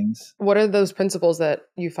 things. What are those principles that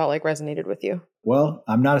you felt like resonated with you? Well,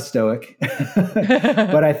 I'm not a Stoic,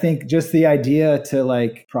 but I think just the idea to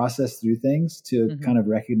like process through things, to kind of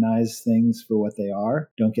recognize things for what they are.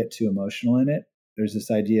 Don't get too emotional in it. There's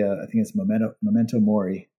this idea, I think it's memento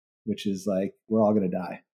mori, which is like, we're all going to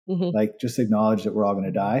die. Like, just acknowledge that we're all going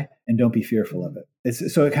to die and don't be fearful of it.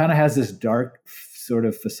 So it kind of has this dark sort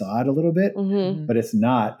of facade a little bit, but it's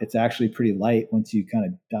not. It's actually pretty light once you kind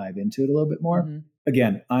of dive into it a little bit more.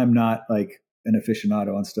 Again, I'm not like an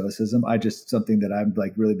aficionado on Stoicism. I just something that I've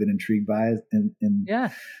like really been intrigued by in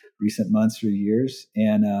recent months or years.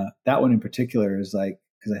 And that one in particular is like,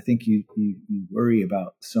 because I think you worry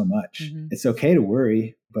about so much. It's okay to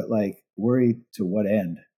worry, but like, worry to what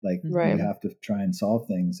end? Like, you have to try and solve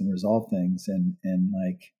things and resolve things, and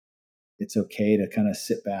like, it's okay to kind of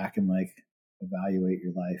sit back and like evaluate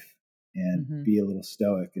your life and be a little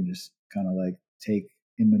stoic and just kind of like take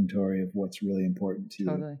inventory of what's really important to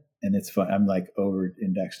you. And it's fun. I'm like over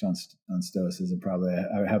indexed on Stoicism. Probably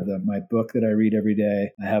I have my book that I read every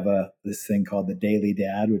day. I have this thing called the Daily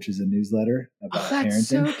Dad, which is a newsletter about parenting.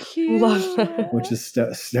 So cute. Love that. Which is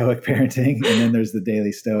Stoic parenting. And then there's the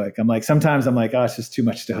Daily Stoic. Sometimes I'm like, oh, it's just too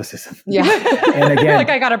much Stoicism. Yeah. And again,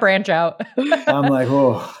 like I got to branch out. I'm like,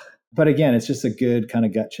 oh. But again, it's just a good kind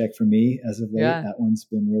of gut check for me as of late. Yeah. That one's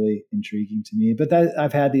been really intriguing to me. But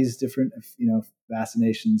I've had these different,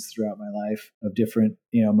 fascinations throughout my life of different,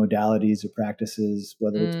 modalities or practices,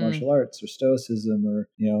 whether it's martial arts or Stoicism or,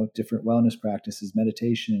 different wellness practices,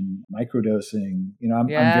 meditation, microdosing. I'm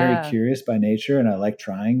very curious by nature, and I like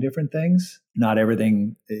trying different things. Not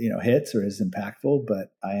everything, hits or is impactful,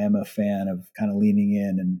 but I am a fan of kind of leaning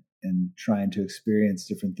in and trying to experience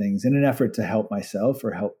different things in an effort to help myself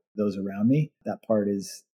or help those around me. That part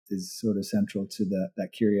is sort of central to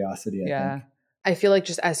that curiosity, I think. I feel like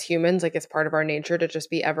just as humans, like it's part of our nature to just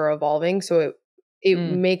be ever evolving. So it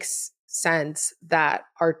makes sense that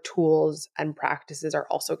our tools and practices are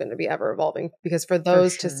also going to be ever evolving, because for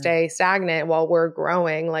those to stay stagnant while we're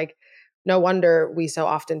growing, like no wonder we so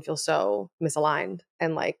often feel so misaligned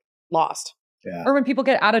and like lost. Yeah. Or when people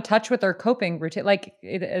get out of touch with their coping routine, like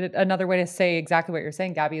another way to say exactly what you're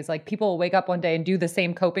saying, Gabby, is like people will wake up one day and do the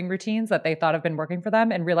same coping routines that they thought have been working for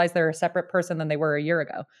them and realize they're a separate person than they were a year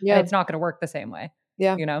ago. Yeah. And it's not going to work the same way.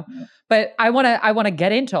 Yeah. But I want to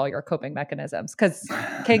get into all your coping mechanisms, because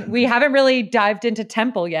we haven't really dived into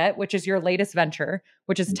Temple yet, which is your latest venture,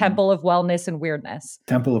 which is Temple of Wellness and Weirdness.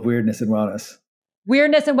 Temple of Weirdness and Wellness.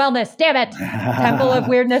 Weirdness and Wellness. Damn it. Temple of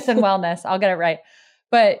Weirdness and Wellness. I'll get it right.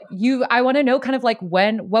 But I want to know kind of like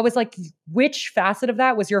what was like, which facet of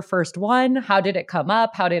that was your first one? How did it come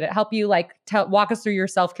up? How did it help you? Like walk us through your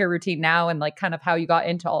self-care routine now and like kind of how you got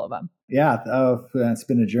into all of them. Yeah. It's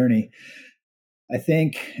been a journey. I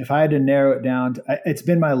think if I had to narrow it down, it's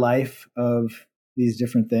been my life of these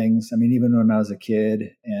different things. I mean, even when I was a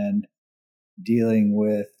kid and dealing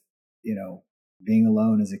with, being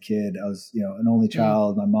alone as a kid, I was, an only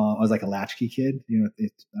child. My mom, I was like a latchkey kid. I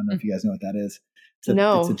don't know if you guys know what that is.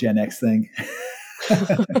 It's a Gen X thing.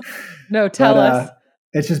 No, tell us.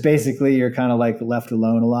 It's just basically you're kind of like left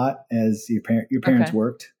alone a lot as your parents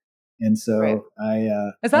worked. And so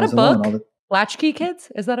is that a book? Latchkey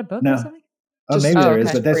Kids? Is that a book or something? Oh, maybe there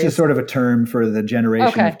is, but that's just sort of a term for the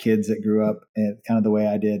generation of kids that grew up and kind of the way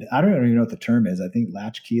I did. I don't even know what the term is. I think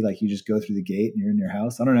latchkey, like you just go through the gate and you're in your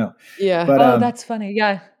house. I don't know. Yeah. But, that's funny.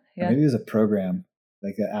 Yeah. Maybe there's a program,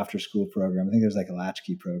 like an after school program. I think there's like a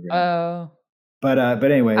latchkey program. Oh. But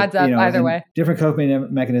anyway, either way, different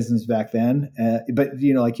coping mechanisms back then. But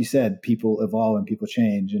like you said, people evolve and people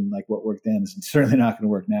change, and like what worked then is certainly not going to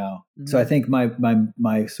work now. Mm-hmm. So I think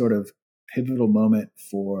my sort of pivotal moment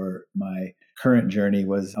for my current journey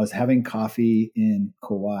was I was having coffee in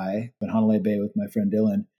Kauai, in Honolulu Bay, with my friend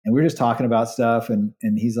Dylan, and we were just talking about stuff. And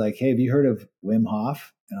he's like, "Hey, have you heard of Wim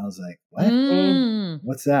Hof?" And I was like, "What?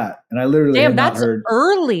 What's that?" And I literally had not heard.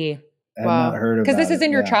 Early. I have not heard of it. Because this is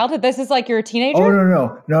in your childhood. This is like you're a teenager.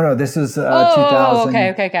 Oh no! This is 2000.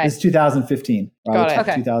 Okay. This is 2015. Got it.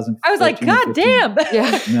 Okay. 2000. I was like, God damn.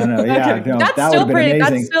 Yeah. No. Yeah. Okay. That's still pretty.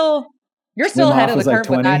 Amazing. You're still ahead of the curve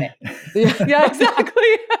with that. Yeah, exactly.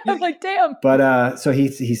 I was like, damn. But so he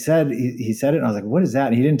said it, and I was like, what is that?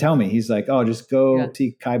 And he didn't tell me. He's like, oh, just go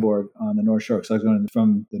see Kyborg on the North Shore. So I was going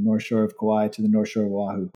from the North Shore of Kauai to the North Shore of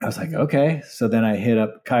Oahu. I was like, okay. So then I hit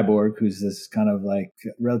up Kyborg, who's this kind of like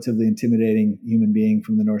relatively intimidating human being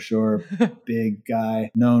from the North Shore, big guy,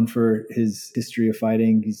 known for his history of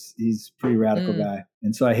fighting. He's a pretty radical guy.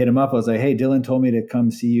 And so I hit him up. I was like, hey, Dylan told me to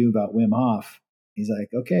come see you about Wim Hof. He's like,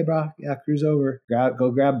 okay, bro. Yeah, cruise over.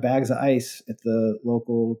 Go grab bags of ice at the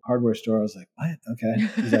local hardware store. I was like, what? Okay.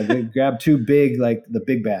 He's like, grab 2 big, like the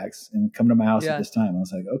big bags and come to my house at this time. I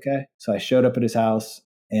was like, okay. So I showed up at his house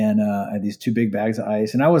and I had these 2 big bags of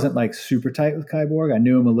ice. And I wasn't like super tight with Kyborg. I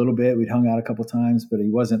knew him a little bit. We'd hung out a couple times, but he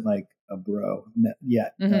wasn't like a bro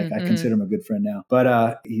yet. Like I consider him a good friend now.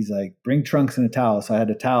 But he's like, bring trunks and a towel. So I had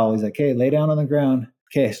a towel. He's like, hey, lay down on the ground.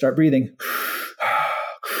 Okay, start breathing.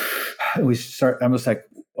 I'm just like,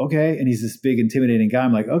 okay. And he's this big, intimidating guy.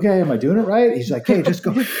 I'm like, okay, am I doing it right? He's like, hey, just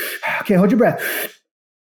go. Okay, hold your breath.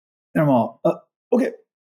 And I'm all, okay.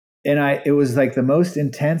 And it was like the most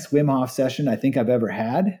intense Wim Hof session I think I've ever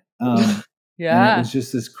had. Yeah. And it was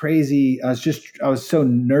just this crazy, I was so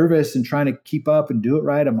nervous and trying to keep up and do it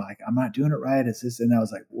right. I'm like, I'm not doing it right. It's this. And I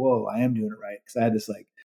was like, whoa, I am doing it right. Cause I had this like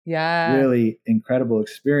really incredible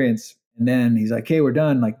experience. And then he's like, hey, we're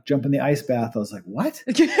done. Like jump in the ice bath. I was like, what?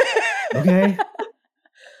 Okay.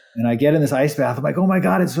 And I get in this ice bath. I'm like, oh my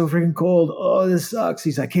God, it's so freaking cold. Oh, this sucks.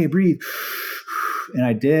 He's like, hey, breathe. And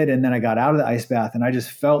I did. And then I got out of the ice bath and I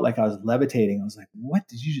just felt like I was levitating. I was like, what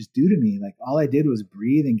did you just do to me? Like all I did was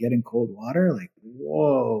breathe and get in cold water. Like,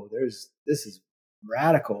 whoa, this is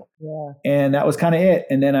radical. Yeah. And that was kind of it.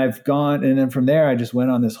 And then I've gone, and then from there, I just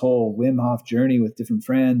went on this whole Wim Hof journey with different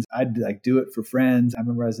friends. I'd like do it for friends. I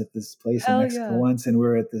remember I was at this place in Mexico once, and we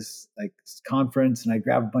were at this like conference, and I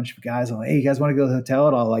grabbed a bunch of guys. I'm like, hey, you guys want to go to the hotel?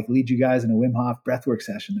 And I'll like lead you guys in a Wim Hof breathwork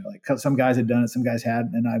session. They're like, some guys had done it, some guys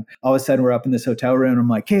hadn't. And all of a sudden we're up in this hotel room, and I'm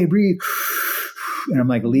like, hey, breathe. And I'm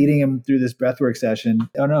like leading him through this breathwork session.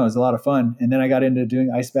 Oh no, it was a lot of fun. And then I got into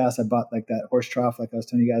doing ice baths. I bought like that horse trough, like I was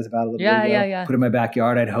telling you guys about a little bit ago. Yeah. Put it in my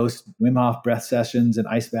backyard. I'd host Wim Hof breath sessions and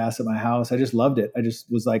ice baths at my house. I just loved it. I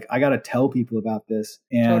just was like, I got to tell people about this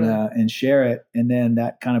and share it. And then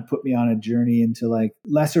that kind of put me on a journey into like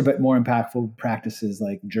lesser but more impactful practices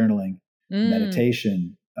like journaling,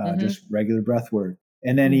 meditation, just regular breath work.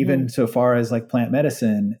 And then even so far as like plant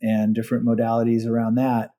medicine and different modalities around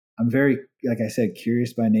that, I'm very, like I said,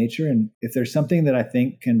 curious by nature. And if there's something that I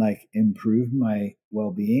think can like improve my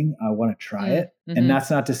well-being, I want to try it. And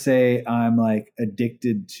that's not to say I'm like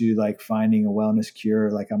addicted to like finding a wellness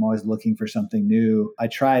cure. Like I'm always looking for something new. I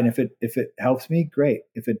try it. And if it helps me, great.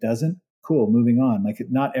 If it doesn't, cool, moving on. Like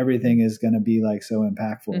not everything is going to be like so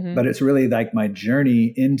impactful, but it's really like my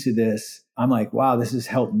journey into this. I'm like, wow, this has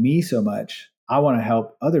helped me so much. I want to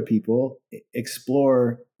help other people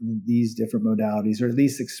explore these different modalities, or at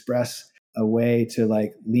least express a way to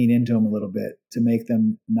like lean into them a little bit to make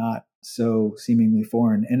them not so seemingly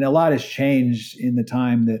foreign. And a lot has changed in the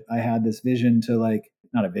time that I had this vision to like,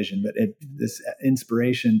 not a vision, but this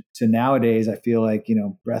inspiration to nowadays. I feel like,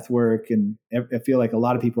 breath work, and I feel like a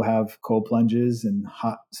lot of people have cold plunges and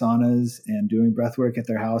hot saunas and doing breath work at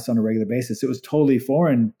their house on a regular basis. It was totally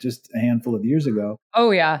foreign just a handful of years ago.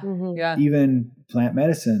 Oh yeah. Yeah. Even plant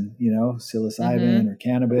medicine, psilocybin or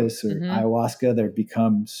cannabis or ayahuasca, they've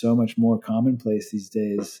become so much more commonplace these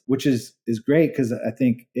days, which is great because I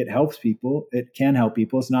think it helps people. It can help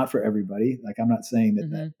people. It's not for everybody. Like I'm not saying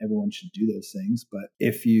that everyone should do those things, but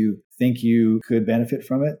if you think you could benefit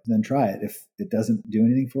from it, then try it. If it doesn't do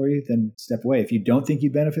anything for you, then step away. If you don't think you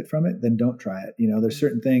benefit from it, then don't try it. There's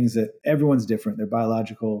certain things that everyone's different. Their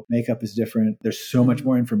biological makeup is different. There's so much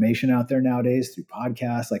more information out there nowadays through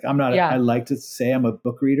podcasts. Like I like to say I'm a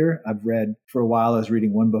book reader. I've read for a while. I was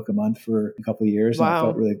reading one book a month for a couple of years. Wow. And I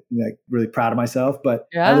felt really proud of myself, but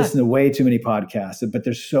I listen to way too many podcasts, but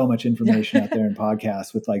there's so much information out there in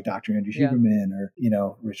podcasts with like Dr. Andrew Huberman or,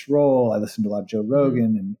 Rich Roll. I listen to a lot of Joe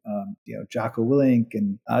Rogan and, Jocko Willink.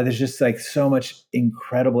 And there's just like so much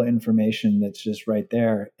incredible information that's just right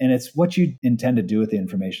there. And it's what you intend to do with the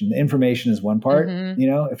information. The information is one part,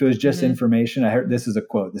 if it was just information, I heard, this is a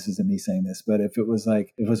quote, this isn't me saying this, but if it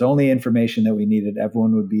was only information that we needed,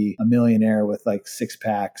 everyone would be a millionaire with like 6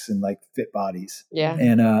 packs and like fit bodies. Yeah.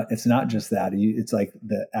 And it's not just that. It's like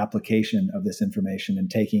the application of this information and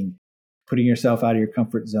putting yourself out of your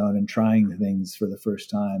comfort zone and trying things for the first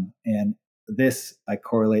time. And this, I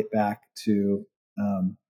correlate back to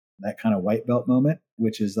that kind of white belt moment,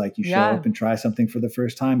 which is like you show up and try something for the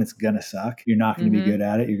first time. It's going to suck. You're not going to be good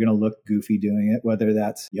at it. You're going to look goofy doing it, whether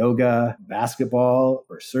that's yoga, basketball,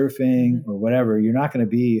 or surfing or whatever. You're not going to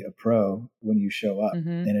be a pro when you show up.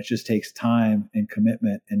 And it just takes time and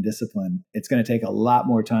commitment and discipline. It's going to take a lot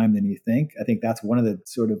more time than you think. I think that's one of the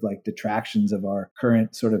sort of like detractions of our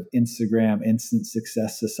current sort of Instagram instant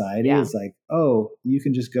success society is like, oh, you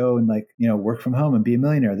can just go and like, work from home and be a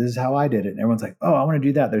millionaire. This is how I did it. And everyone's like, oh, I want to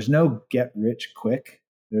do that. There's no get rich quick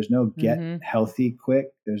There's no get healthy quick.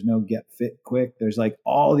 There's no get fit quick. There's like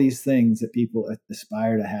all these things that people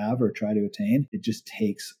aspire to have or try to attain. It just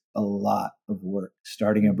takes a lot of work.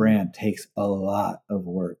 Starting a brand takes a lot of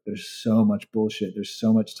work. There's so much bullshit. There's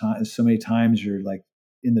so much time. So many times you're like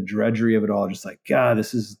in the drudgery of it all, just like, God,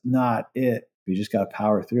 this is not it. You just got to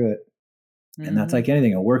power through it. And that's like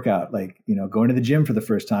anything, a workout, like, you know, going to the gym for the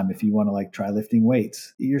first time. If you want to like try lifting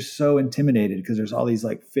weights, you're so intimidated because there's all these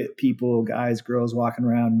like fit people, guys, girls walking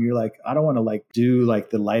around. And you're like, I don't want to like do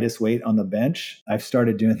like the lightest weight on the bench. I've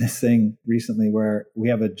started doing this thing recently where we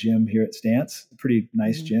have a gym here at Stance, a pretty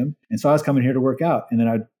nice gym. And so I was coming here to work out. And then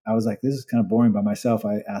I was like, this is kind of boring by myself.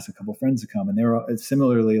 I asked a couple of friends to come and they were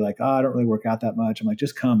similarly like, oh, I don't really work out that much. I'm like,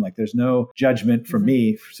 just come. Like, there's no judgment from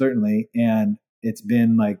me, certainly. And it's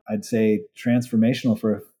been like, I'd say transformational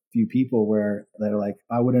for a few people where they're like,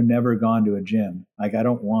 I would have never gone to a gym. Like, I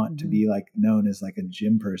don't want to be like known as like a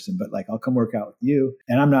gym person, but like, I'll come work out with you.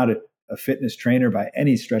 And I'm not a fitness trainer by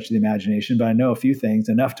any stretch of the imagination, but I know a few things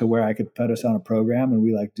enough to where I could put us on a program and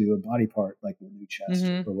we like do a body part, like we'll do chest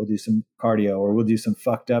or we'll do some cardio or we'll do some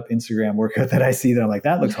fucked up Instagram workout that I see that I'm like,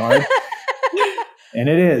 that looks hard. And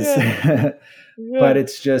it is, but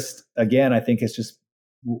it's just, again, I think it's just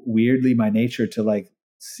weirdly my nature to like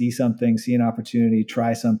see something, see an opportunity,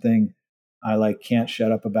 try something. I like can't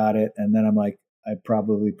shut up about it. And then I'm like, I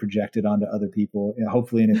probably project it onto other people, you know,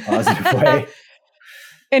 hopefully in a positive way.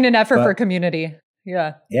 In an effort for community.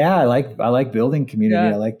 Yeah. Yeah. I like building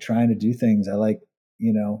community. I like trying to do things. I like,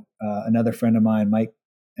 you know, another friend of mine, Mike,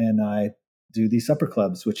 and I do these supper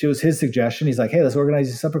clubs, which it was his suggestion. He's like, hey, let's organize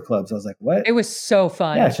these supper clubs. I was like, what? It was so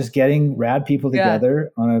fun. Yeah, it's just getting rad people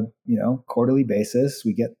together on a, you know, quarterly basis.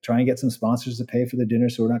 We try and get some sponsors to pay for the dinner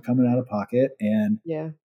so we're not coming out of pocket. And,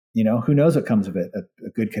 you know, who knows what comes of it? A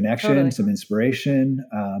good connection, some inspiration,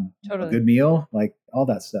 a good meal, like all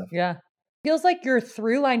that stuff. Yeah. Feels like your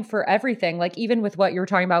through line for everything, like even with what you were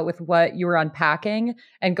talking about with what you were unpacking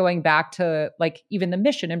and going back to like even the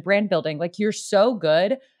mission and brand building, like you're so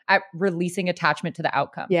good at releasing attachment to the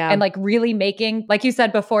outcome. Yeah. And like really making, like you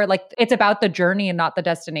said before, like it's about the journey and not the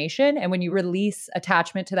destination. And when you release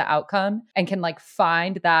attachment to the outcome and can like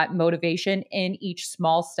find that motivation in each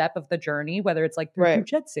small step of the journey, whether it's like through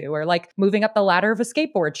jujitsu or like moving up the ladder of a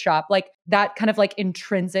skateboard shop, like that kind of like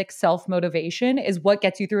intrinsic self-motivation is what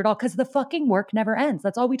gets you through it all. Cause the fucking work never ends.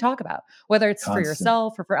 That's all we talk about. Whether it's for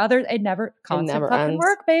yourself or for others, it never fucking ends.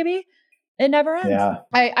 Work, baby. It never ends. Yeah.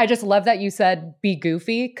 I just love that you said be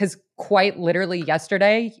goofy because quite literally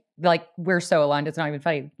yesterday, like we're so aligned, it's not even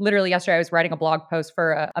funny. Literally yesterday, I was writing a blog post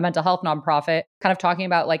for a mental health nonprofit, kind of talking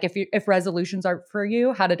about like if resolutions are for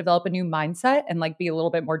you, how to develop a new mindset and like be a little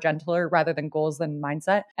bit more gentler rather than goals than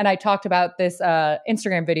mindset. And I talked about this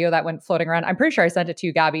Instagram video that went floating around. I'm pretty sure I sent it to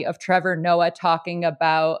you, Gabby, of Trevor Noah talking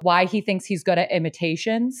about why he thinks he's good at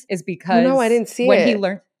imitations is because no, I didn't see when it. he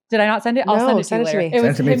learned. Did I not send it? I'll send it to you later. It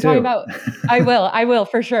was him talking about, I will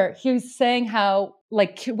for sure. He was saying how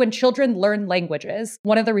like when children learn languages,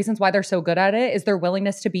 one of the reasons why they're so good at it is their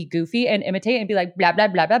willingness to be goofy and imitate and be like, blah, blah,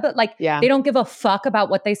 blah, blah. But like, they don't give a fuck about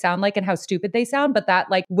what they sound like and how stupid they sound. But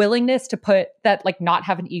that like willingness to put that, like not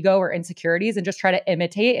have an ego or insecurities and just try to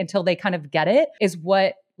imitate until they kind of get it is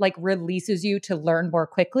what like releases you to learn more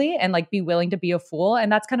quickly and like be willing to be a fool.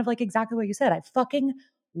 And that's kind of like exactly what you said. I fucking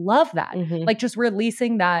love that. Like just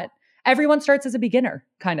releasing that everyone starts as a beginner,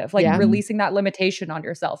 kind of like releasing that limitation on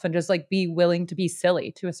yourself and just like be willing to be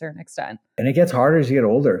silly to a certain extent. And it gets harder as you get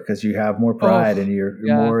older because you have more pride and you're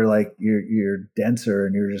more like you're denser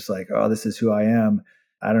and you're just like, oh, this is who I am.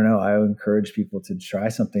 I don't know. I encourage people to try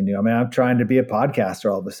something new. I mean, I'm trying to be a podcaster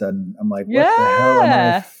all of a sudden. I'm like, what the hell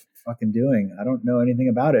am I fucking doing? I don't know anything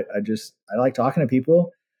about it. I like talking to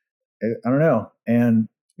people. I don't know. And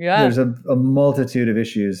there's a multitude of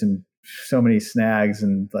issues and so many snags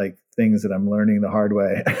and like things that I'm learning the hard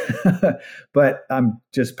way, but I'm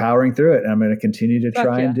just powering through it. And I'm going to continue to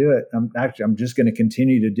try and do it. I'm just going to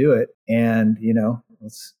continue to do it. And you know,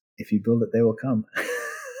 if you build it, they will come.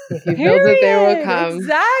 If you build it, they will come.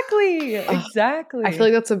 Exactly. I feel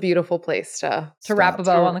like that's a beautiful place to wrap a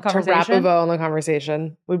bow on the conversation. To wrap a bow on the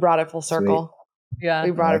conversation. We brought it full circle. Sweet. Yeah.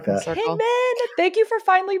 We brought it full circle. Kingman, thank you for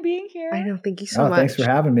finally being here. I know. Thank you so much. Thanks for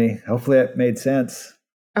having me. Hopefully it made sense.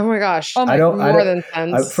 Oh my gosh. More than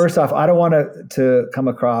sense. First off, I don't want to come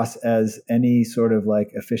across as any sort of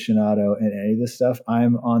like aficionado in any of this stuff.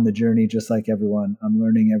 I'm on the journey just like everyone. I'm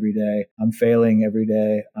learning every day. I'm failing every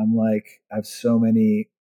day. I have so many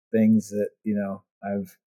things that, you know,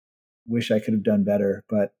 wish I could have done better,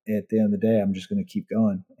 but at the end of the day, I'm just going to keep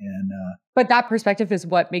going. And but that perspective is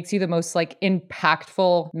what makes you the most like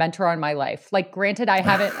impactful mentor on my life. Like, granted, I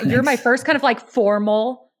haven't. You're my first kind of like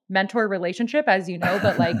formal mentor relationship, as you know,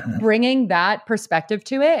 but like bringing that perspective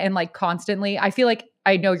to it and like constantly, I feel like,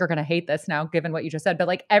 I know you're going to hate this now, given what you just said, but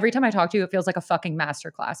like every time I talk to you, it feels like a fucking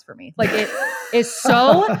masterclass for me. Like it is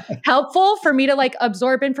so helpful for me to like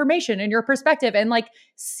absorb information and your perspective and like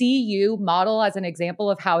see you model as an example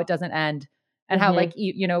of how it doesn't end and how like,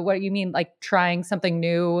 you know, what you mean, like trying something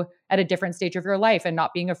new at a different stage of your life and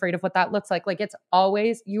not being afraid of what that looks like. Like it's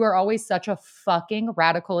always, you are always such a fucking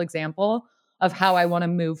radical example of how I want to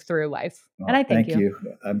move through life. Well, and I thank you.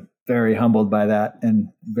 I'm very humbled by that and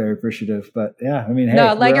very appreciative. But yeah, I mean, hey,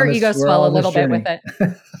 no, let your ego swell a little bit with it.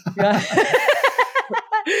 Yeah.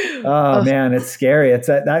 Oh man, it's scary. It's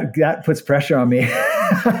that puts pressure on me.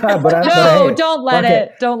 Don't let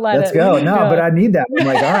it. Don't let it. Let's go. No, but I need that. I'm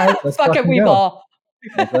like, all right, let's fucking go. Ball.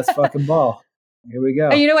 Let's fucking ball. Here we go.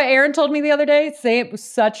 And you know what Aaron told me the other day? Say it was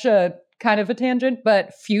such a kind of a tangent,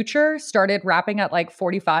 but Future started rapping at like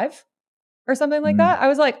 45. Or something like that. I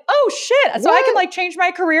was like, oh shit. So I can like change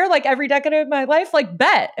my career like every decade of my life, like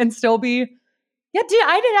bet and still be, yeah, dude,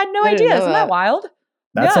 I had no idea. Isn't that wild?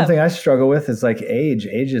 That's something I struggle with is like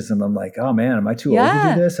ageism. I'm like, oh man, am I too old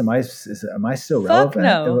to do this? Am I still relevant?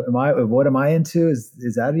 No. What am I into? Is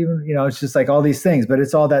that even, you know, it's just like all these things, but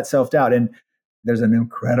it's all that self-doubt. And there's an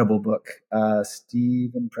incredible book,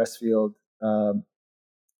 Steven Pressfield, The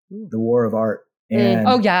War of Art. And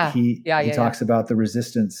he talks about the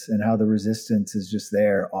resistance and how the resistance is just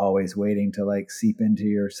there, always waiting to like seep into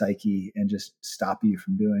your psyche and just stop you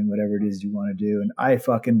from doing whatever it is you want to do.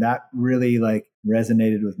 And that really like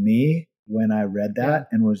resonated with me when I read that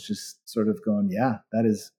and was just sort of going, yeah, that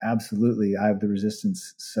is absolutely, I have the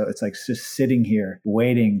resistance. So it's like just sitting here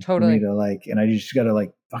waiting for me to like, and I just got to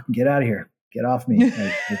like fucking get out of here. Get off me.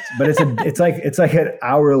 Like, it's like an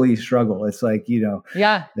hourly struggle. It's like, you know,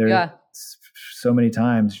 so many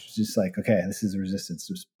times just like, okay, this is resistance.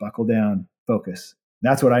 Just buckle down, focus.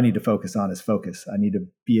 That's what I need to focus on is focus. I need to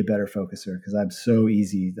be a better focuser because I'm so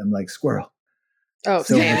easy. I'm like squirrel. Oh,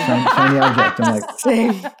 so shiny object. I'm like,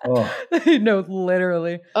 same. Oh. No,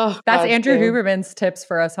 literally. Oh, that's Andrew Huberman's tips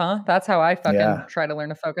for us, huh? That's how I fucking try to learn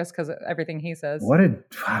to focus because of everything he says. What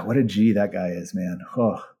a G that guy is, man.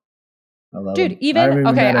 Oh. I love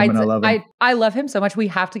him. I love him so much. We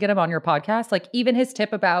have to get him on your podcast. Like even his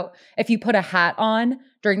tip about if you put a hat on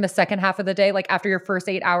during the second half of the day, like after your first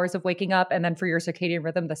 8 hours of waking up and then for your circadian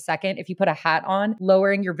rhythm, the second, if you put a hat on,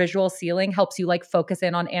 lowering your visual ceiling helps you like focus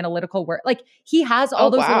in on analytical work. Like he has all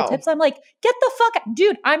those little tips. I'm like, get the fuck out.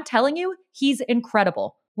 Dude, I'm telling you, he's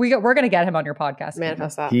incredible. We're going to get him on your podcast.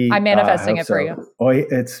 Manifest that. I'm manifesting it for you. Oh,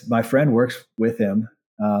 it's my friend works with him.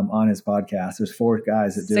 On his podcast. There's 4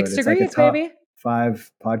 guys that do 6 it. Degrees, it's like a top baby.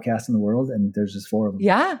 5 podcasts in the world, and there's just 4 of them.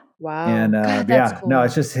 Yeah. Wow. And cool. No,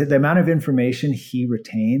 it's just the amount of information he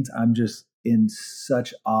retains. I'm just in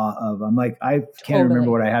such awe of. I'm like, I can't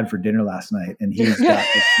remember what I had for dinner last night, and he's got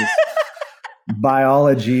this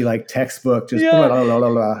biology like textbook, just blah, blah, blah,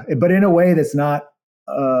 blah, blah. But in a way that's not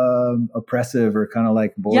oppressive or kind of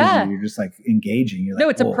like bores you. You're just like engaging. You're like, no,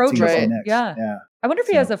 it's approachable. Yeah. I wonder if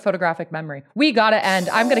he has a photographic memory. We got to end.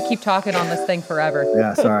 I'm going to keep talking on this thing forever.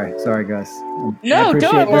 Yeah, sorry guys. No,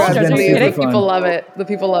 don't apologize. The people love it. The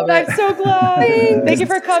people love it. I'm so glad. Thank you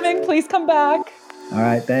for coming. Please come back. All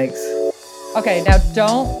right, thanks. Okay, now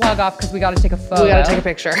don't log off because we got to take a photo. We got to take a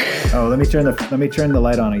picture. Oh, let me turn the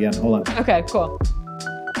light on again. Hold on. Okay, cool.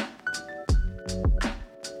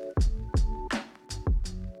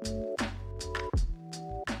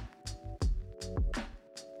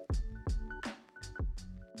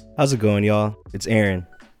 How's it going, y'all? It's Aaron.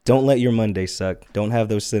 Don't let your Monday suck. Don't have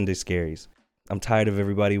those Sunday scaries. I'm tired of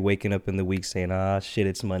everybody waking up in the week saying, shit,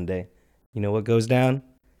 it's Monday. You know what goes down?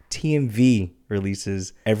 TMV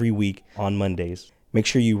releases every week on Mondays. Make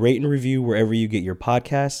sure you rate and review wherever you get your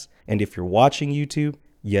podcasts. And if you're watching YouTube,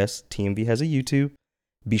 yes, TMV has a YouTube.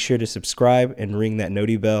 Be sure to subscribe and ring that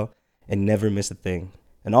noti bell and never miss a thing.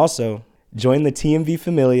 And also, join the TMV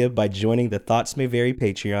Familia by joining the Thoughts May Vary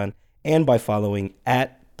Patreon and by following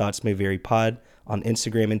 @Thoughts May Vary Pod on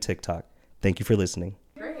Instagram and TikTok. Thank you for listening.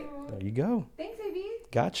 Great. There you go. Thanks, AB.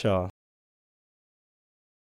 Got y'all.